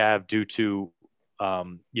life that they have due to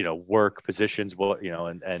work positions,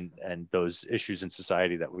 and those issues in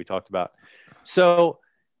society that we talked about. So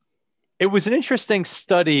it was an interesting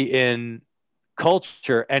study in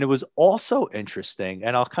culture, and it was also interesting,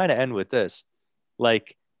 and I'll kind of end with this,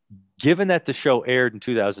 like, given that the show aired in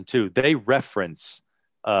 2002, they reference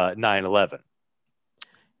 9/11.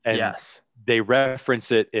 And yes. they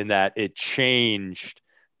reference it in that it changed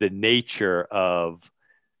the nature of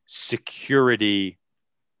security,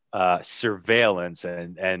 surveillance,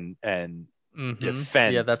 and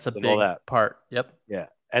defense. Yeah, that's a and all big that. part. Yep. Yeah.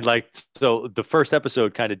 And so the first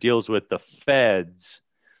episode kind of deals with the feds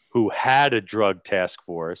who had a drug task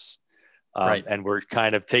force, Right. and we're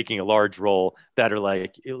kind of taking a large role, that are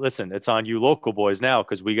like, listen, it's on you local boys now,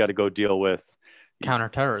 because we got to go deal with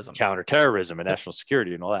Counterterrorism and national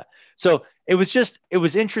security and all that. So it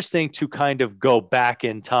was interesting to kind of go back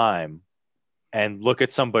in time and look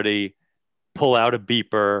at somebody pull out a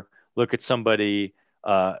beeper, look at somebody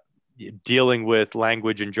dealing with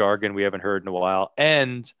language and jargon we haven't heard in a while,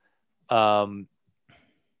 and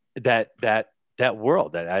that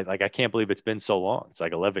world that I can't believe it's been so long. It's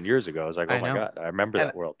like 11 years ago. I was like, oh my God, I remember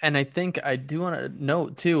that world. And I think I do want to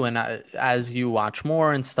note too, and as you watch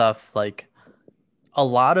more and stuff, like a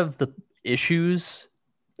lot of the issues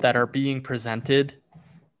that are being presented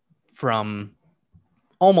from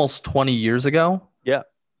almost 20 years ago, yeah,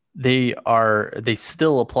 they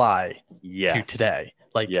still apply to today.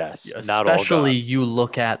 Like, yes, especially you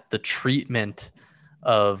look at the treatment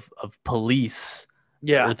of police,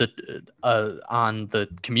 or the on the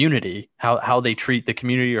community, how they treat the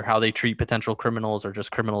community, or how they treat potential criminals, or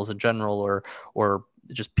just criminals in general, or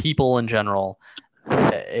just people in general.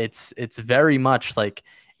 It's very much like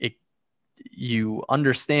it. You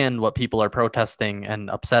understand what people are protesting and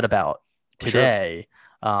upset about today.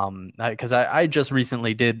 Because I just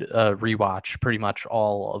recently did rewatch pretty much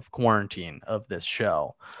all of Quarantine of this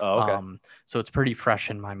show. Oh, okay. So it's pretty fresh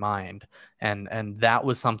in my mind, and that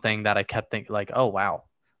was something that I kept thinking like, oh wow,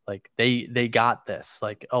 like they got this,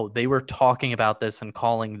 like, oh, they were talking about this and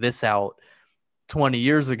calling this out 20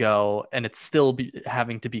 years ago, and it's still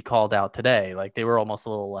having to be called out today. Like they were almost a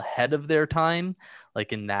little ahead of their time,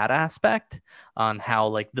 like in that aspect, on how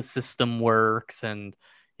like the system works. And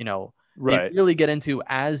they Right. really get into,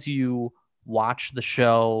 as you watch the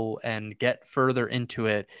show and get further into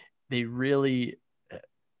it, they really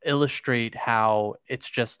illustrate how it's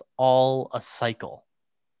just all a cycle,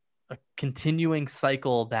 a continuing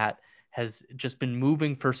cycle that has just been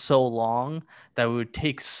moving for so long that it would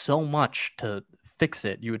take so much to fix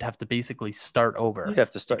it. You would have to basically start over You'd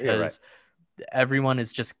have to start. Yeah, right. because everyone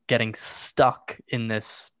is just getting stuck in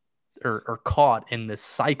this, or caught in this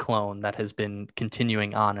cyclone that has been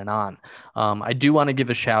continuing on and on. I do want to give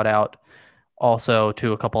a shout out also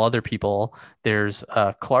to a couple other people. There's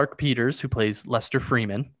Clark Peters, who plays Lester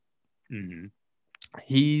Freeman. Mm-hmm.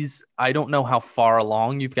 I don't know how far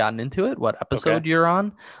along you've gotten into it, what episode Okay. you're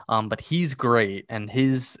on, but he's great, and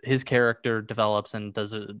his character develops and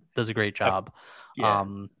does a great job. Yeah.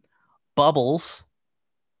 Bubbles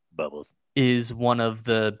Bubbles. is one of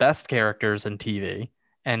the best characters in TV,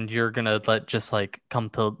 and you're gonna just like come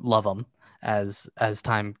to love him as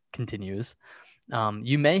time continues.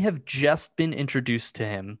 You may have just been introduced to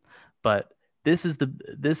him, but this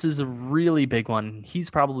is a really big one. He's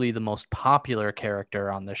probably the most popular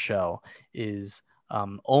character on the show. Is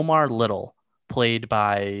Omar Little, played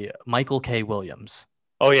by Michael K. Williams.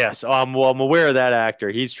 Oh yes. Well, I'm aware of that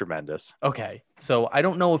actor. He's tremendous. Okay, so I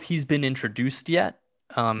don't know if he's been introduced yet.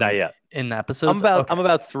 Not yet. In the episodes. I'm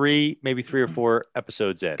about maybe three or four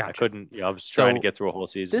episodes in. Gotcha. I couldn't. I was trying to get through a whole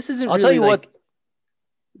season. This isn't. I'll really tell you like, what.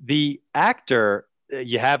 The actor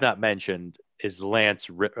you have not mentioned is Lance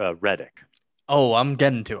Reddick. Oh, I'm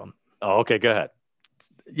getting to him. Oh, okay. Go ahead.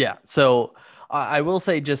 Yeah. So I will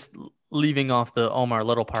say, just leaving off the Omar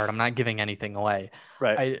Little part, I'm not giving anything away.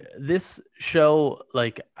 Right. This show,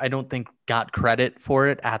 like, I don't think got credit for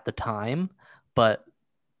it at the time, but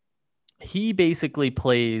he basically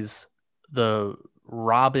plays the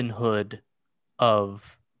Robin Hood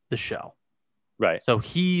of the show. Right. So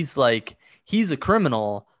he's a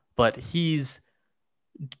criminal, but he's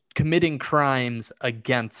committing crimes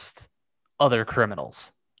against other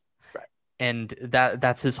criminals. Right. And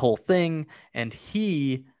that's his whole thing. And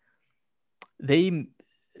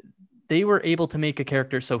they were able to make a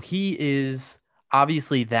character. So he is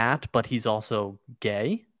obviously that, but he's also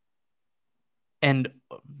gay and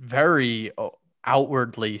very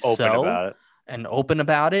outwardly open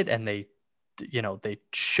about it. And they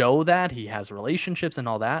show that he has relationships and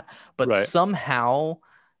all that, but somehow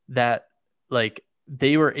that, like,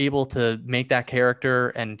 they were able to make that character,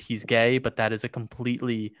 and he's gay, but that is a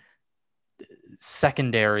completely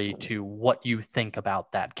secondary to what you think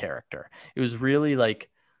about that character. It was really like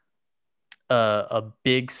a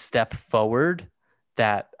big step forward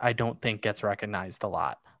that I don't think gets recognized a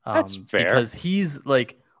lot. That's fair. Because he's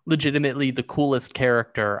like legitimately the coolest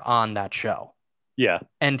character on that show. Yeah.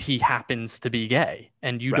 And he happens to be gay.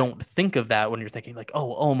 And you don't think of that when you're thinking like,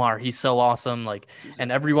 oh, Omar, he's so awesome. Like,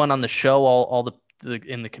 and everyone on the show, all the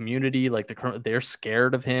in the community, like they're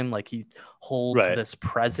scared of him. Like, he holds this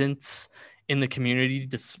presence in the community,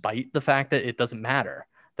 despite the fact that it doesn't matter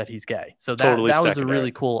that he's gay. So that was a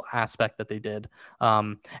really cool aspect that they did.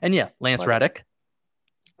 And yeah, Lance Reddick,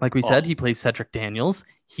 like we said, he plays Cedric Daniels.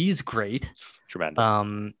 He's great.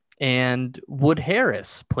 Tremendous. And Wood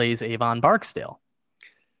Harris plays Avon Barksdale.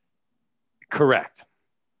 Correct.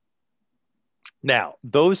 Now,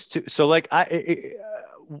 those two. So, like,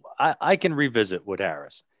 I can revisit Wood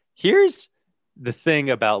Harris. Here's the thing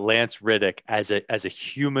about Lance Reddick as a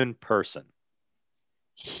human person.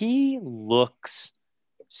 He looks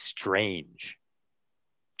strange.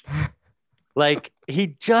 Like,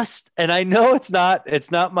 he just, and I know it's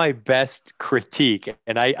not my best critique,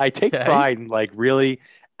 and I take pride in like really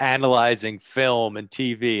analyzing film and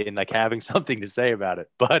TV and like having something to say about it,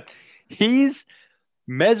 but he's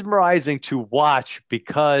mesmerizing to watch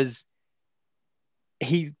because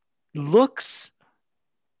he looks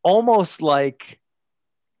almost like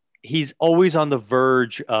he's always on the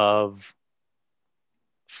verge of,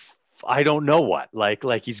 I don't know what,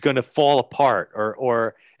 like he's going to fall apart,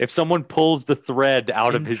 or if someone pulls the thread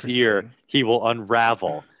out of his ear, he will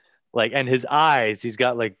unravel. Like, and his eyes, he's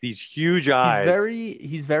got like these huge eyes.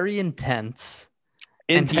 He's very intense.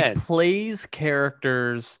 And he plays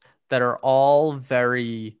characters that are all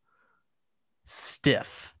very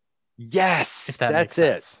stiff. Yes, that's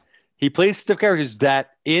it. he plays stiff characters that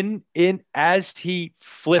in as he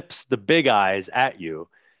flips the big eyes at you,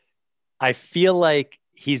 I feel like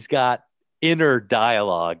he's got inner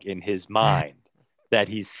dialogue in his mind that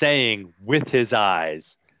he's saying with his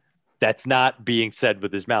eyes that's not being said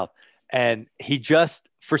with his mouth. And he just,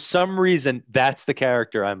 for some reason, that's the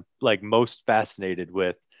character I'm like most fascinated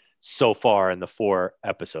with so far in the 4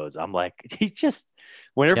 episodes. I'm like, he just,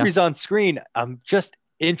 whenever Yeah. he's on screen, I'm just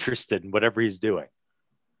interested in whatever he's doing.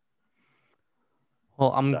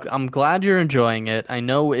 Well, I'm glad you're enjoying it. I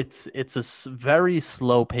know it's very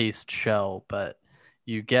slow paced show, but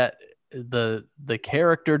you get the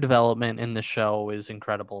character development in the show is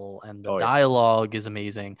incredible, and the dialogue is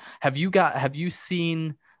amazing. Have you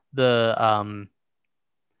seen the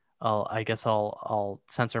I guess I'll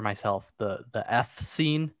censor myself, the F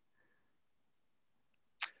scene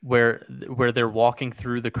where they're walking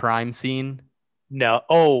through the crime scene? No.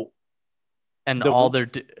 Oh, and all they're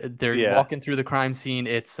walking through the crime scene.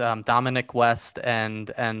 It's Dominic West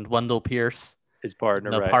and Wendell Pierce, his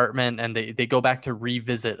partner, in the apartment, and they go back to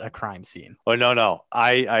revisit a crime scene. Oh no.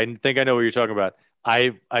 I think I know what you're talking about.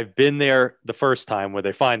 I've been there the first time where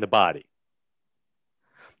they find the body.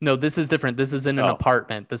 No, this is different. This is in an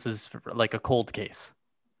apartment. This is like a cold case.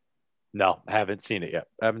 No, I haven't seen it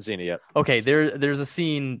yet. Okay, there's a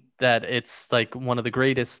scene that it's like one of the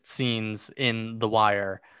greatest scenes in The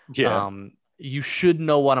Wire. Yeah. You should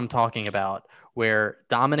know what I'm talking about, where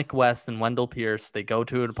Dominic West and Wendell Pierce, they go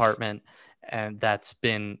to an apartment, and that's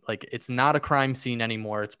been like, it's not a crime scene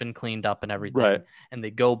anymore. It's been cleaned up and everything. Right. And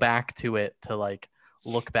they go back to it to like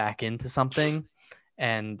look back into something.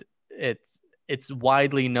 And it's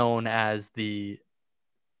widely known as the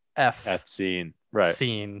F scene. Right.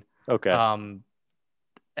 Scene. Okay.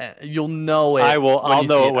 You'll know it. I'll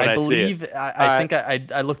know it when I see it. I think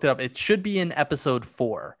I looked it up. It should be in episode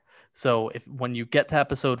 4. So when you get to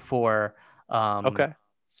episode 4, okay,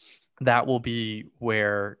 that will be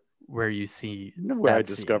where you see where I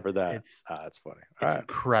discover that. That's funny. It's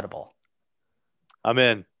incredible. I'm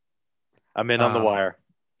in on The Wire.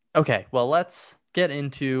 Okay, well, let's get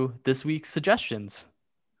into this week's suggestions.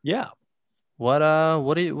 Yeah. What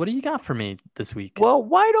do you got for me this week? Well,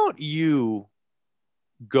 why don't you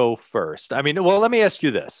go first? I mean, well, let me ask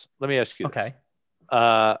you this. Okay.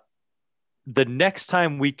 The next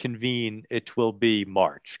time we convene, it will be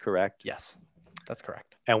March, correct? Yes, that's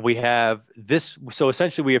correct. And we have this. So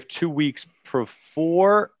essentially, we have 2 weeks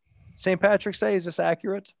before St. Patrick's Day. Is this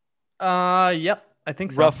accurate? Yep, I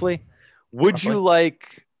think so. Roughly. Would you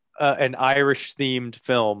like an Irish themed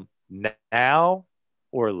film now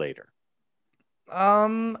or later?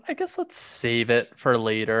 I guess let's save it for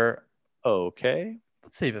later. Okay.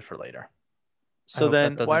 Let's save it for later. So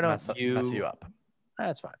then why don't mess you up?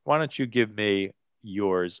 That's fine. Why don't you give me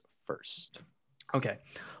yours first? Okay.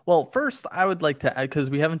 Well, first I would like to, because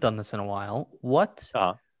we haven't done this in a while. What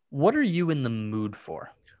are you in the mood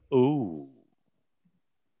for? Ooh.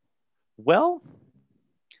 Well,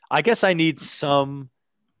 I guess I need some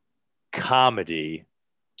comedy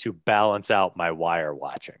to balance out my Wire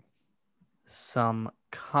watching. Some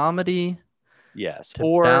comedy. Yes.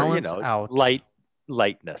 Or, out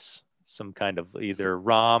lightness. Some kind of either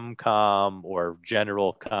rom-com or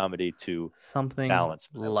general comedy to something balance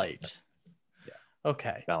light. Yeah.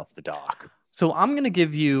 Okay. Balance the dock. So I'm gonna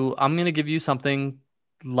give you something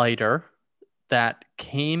lighter that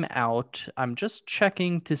came out. I'm just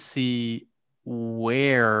checking to see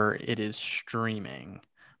where it is streaming,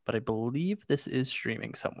 but I believe this is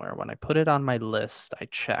streaming somewhere. When I put it on my list, I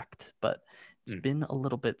checked, but it's been a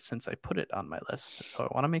little bit since I put it on my list, so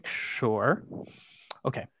I want to make sure.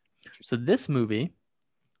 Okay. So this movie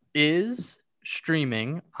is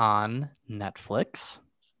streaming on Netflix.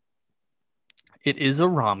 It is a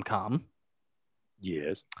rom-com.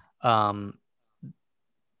 Yes.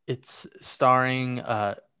 It's starring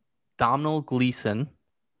Domhnall Gleeson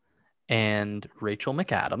and Rachel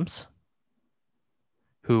McAdams,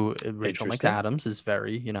 who Rachel McAdams is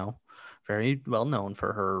very well known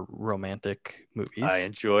for her romantic movies. I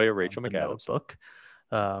enjoy Rachel McAdams. Notebook.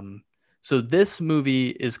 So this movie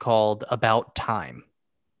is called About Time.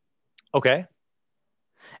 Okay.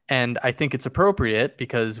 And I think it's appropriate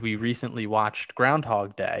because we recently watched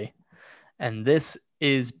Groundhog Day. And this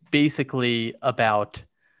is basically about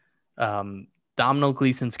Domhnall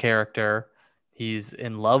Gleeson's character. He's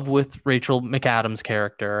in love with Rachel McAdams'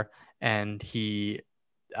 character. And he,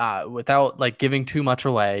 without like giving too much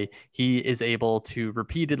away, he is able to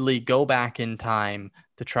repeatedly go back in time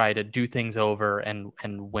to try to do things over and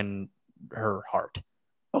win her heart.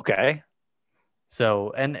 Okay.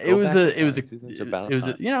 So, and it Go was back in a, it was a, time. 2 things about it was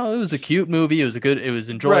a, time. you know, it was a cute movie. It was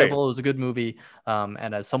enjoyable. It was a good movie.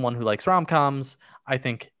 And as someone who likes rom-coms, I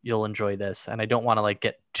think you'll enjoy this. And I don't want to like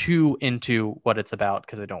get too into what it's about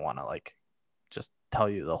because I don't want to like just tell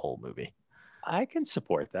you the whole movie. I can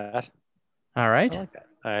support that. All I right. like that.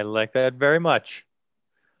 I like that very much.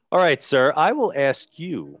 All right, sir. I will ask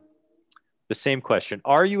you the same question.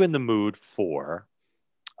 Are you in the mood for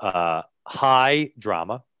high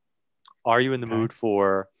drama? Are you in the Okay. mood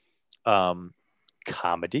for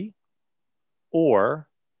comedy or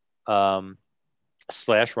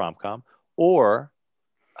slash rom-com or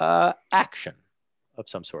action of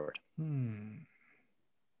some sort?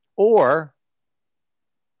 Or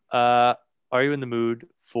are you in the mood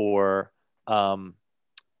for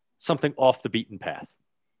something off the beaten path?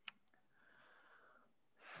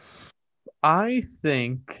 I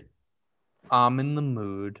think I'm in the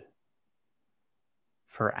mood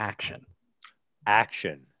for action.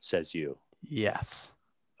 Action, says you. Yes.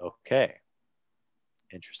 Okay.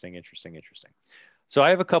 Interesting. So I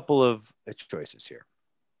have a couple of choices here.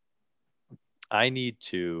 I needed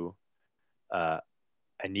to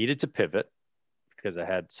pivot because I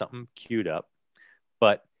had something queued up,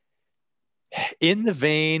 but in the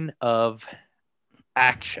vein of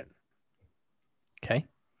action. Okay.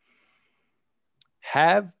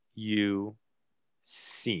 Have you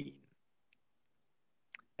seen?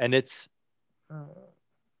 And it's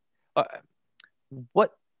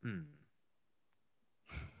what?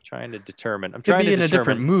 Trying to determine. I'm Could trying be to in determine. a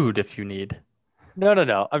different mood if you need.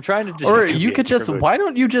 No. I'm trying to. Or you could just. Why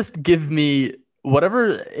don't you just give me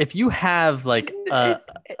whatever? If you have like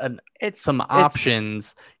some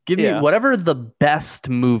options, give me whatever the best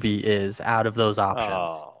movie is out of those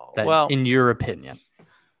options. In your opinion.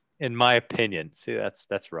 In my opinion, see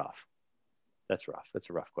that's rough. That's rough. That's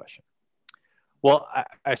a rough question. Well,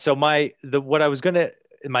 my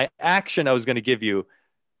action I was gonna give you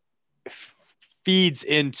feeds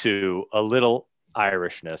into a little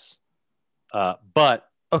Irishness, but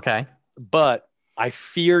I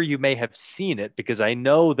fear you may have seen it because I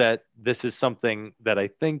know that this is something that I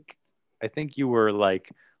think you were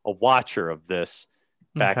like a watcher of this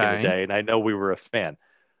back in the day, and I know we were a fan.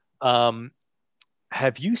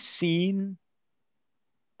 Have you seen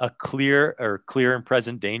a Clear and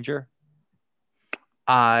Present Danger?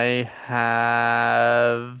 I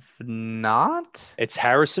have not. It's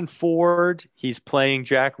Harrison Ford. He's playing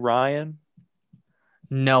Jack Ryan.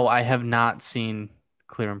 No, I have not seen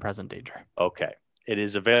Clear and Present Danger. Okay. It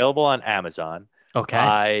is available on Amazon.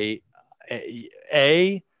 Okay.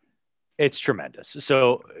 It's tremendous.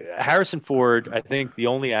 So Harrison Ford, I think the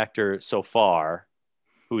only actor so far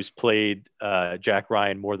who's played Jack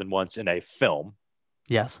Ryan more than once in a film.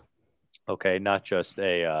 Yes. Okay. Not just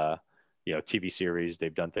a, TV series.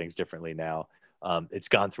 They've done things differently now. It's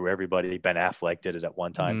gone through everybody. Ben Affleck did it at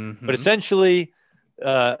one time, but essentially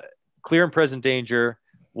Clear and Present Danger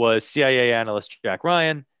was CIA analyst Jack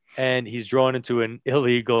Ryan, and he's drawn into an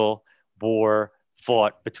illegal war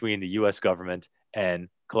fought between the U.S. government and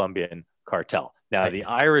Colombian cartel. Now, the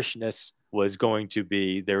Irishness was going to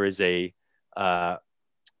be, there is a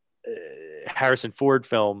Harrison Ford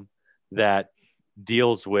film that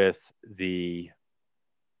deals with the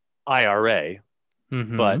IRA,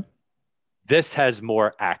 but this has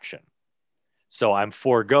more action. So I'm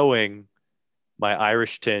foregoing my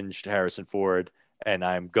Irish tinged Harrison Ford, and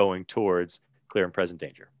I'm going towards Clear and Present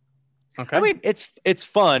Danger. Okay. I mean, it's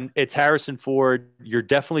fun. It's Harrison Ford. You're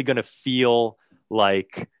definitely going to feel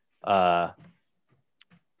like this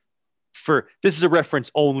is a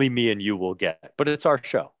reference only me and you will get, but it's our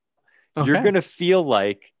show. Okay. You're going to feel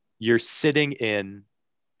like you're sitting in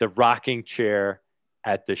the rocking chair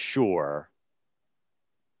at the shore,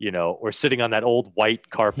 or sitting on that old white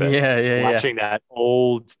carpet, watching that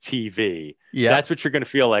old TV. Yeah. That's what you're going to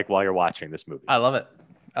feel like while you're watching this movie. I love it.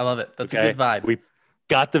 That's a good vibe. We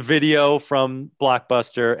got the video from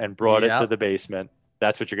Blockbuster and brought it to the basement.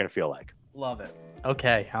 That's what you're going to feel like. Love it.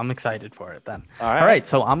 Okay. I'm excited for it then. All right.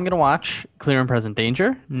 So I'm going to watch Clear and Present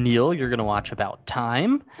Danger. Neil, you're going to watch About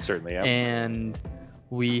Time. Certainly am. And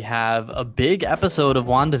we have a big episode of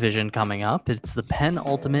WandaVision coming up. It's the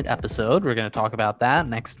penultimate episode. We're going to talk about that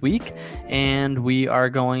next week. And we are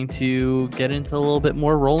going to get into a little bit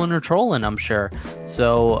more rolling or trolling, I'm sure.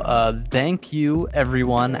 So thank you,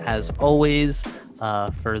 everyone, as always,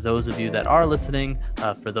 for those of you that are listening,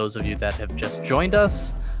 for those of you that have just joined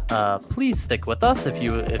us. Please stick with us. If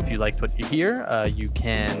you liked what you hear, you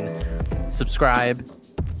can subscribe,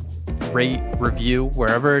 rate, review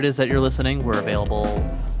wherever it is that you're listening. We're available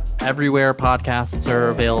everywhere podcasts are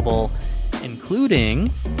available,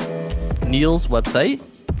 including Neil's website,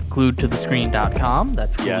 gluedtothescreen.com.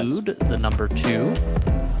 That's Yes. glued, the number 2,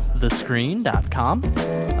 thescreen.com.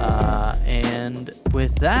 And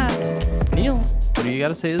with that, Neil, what do you got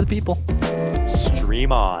to say to the people?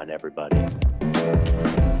 Stream on, everybody.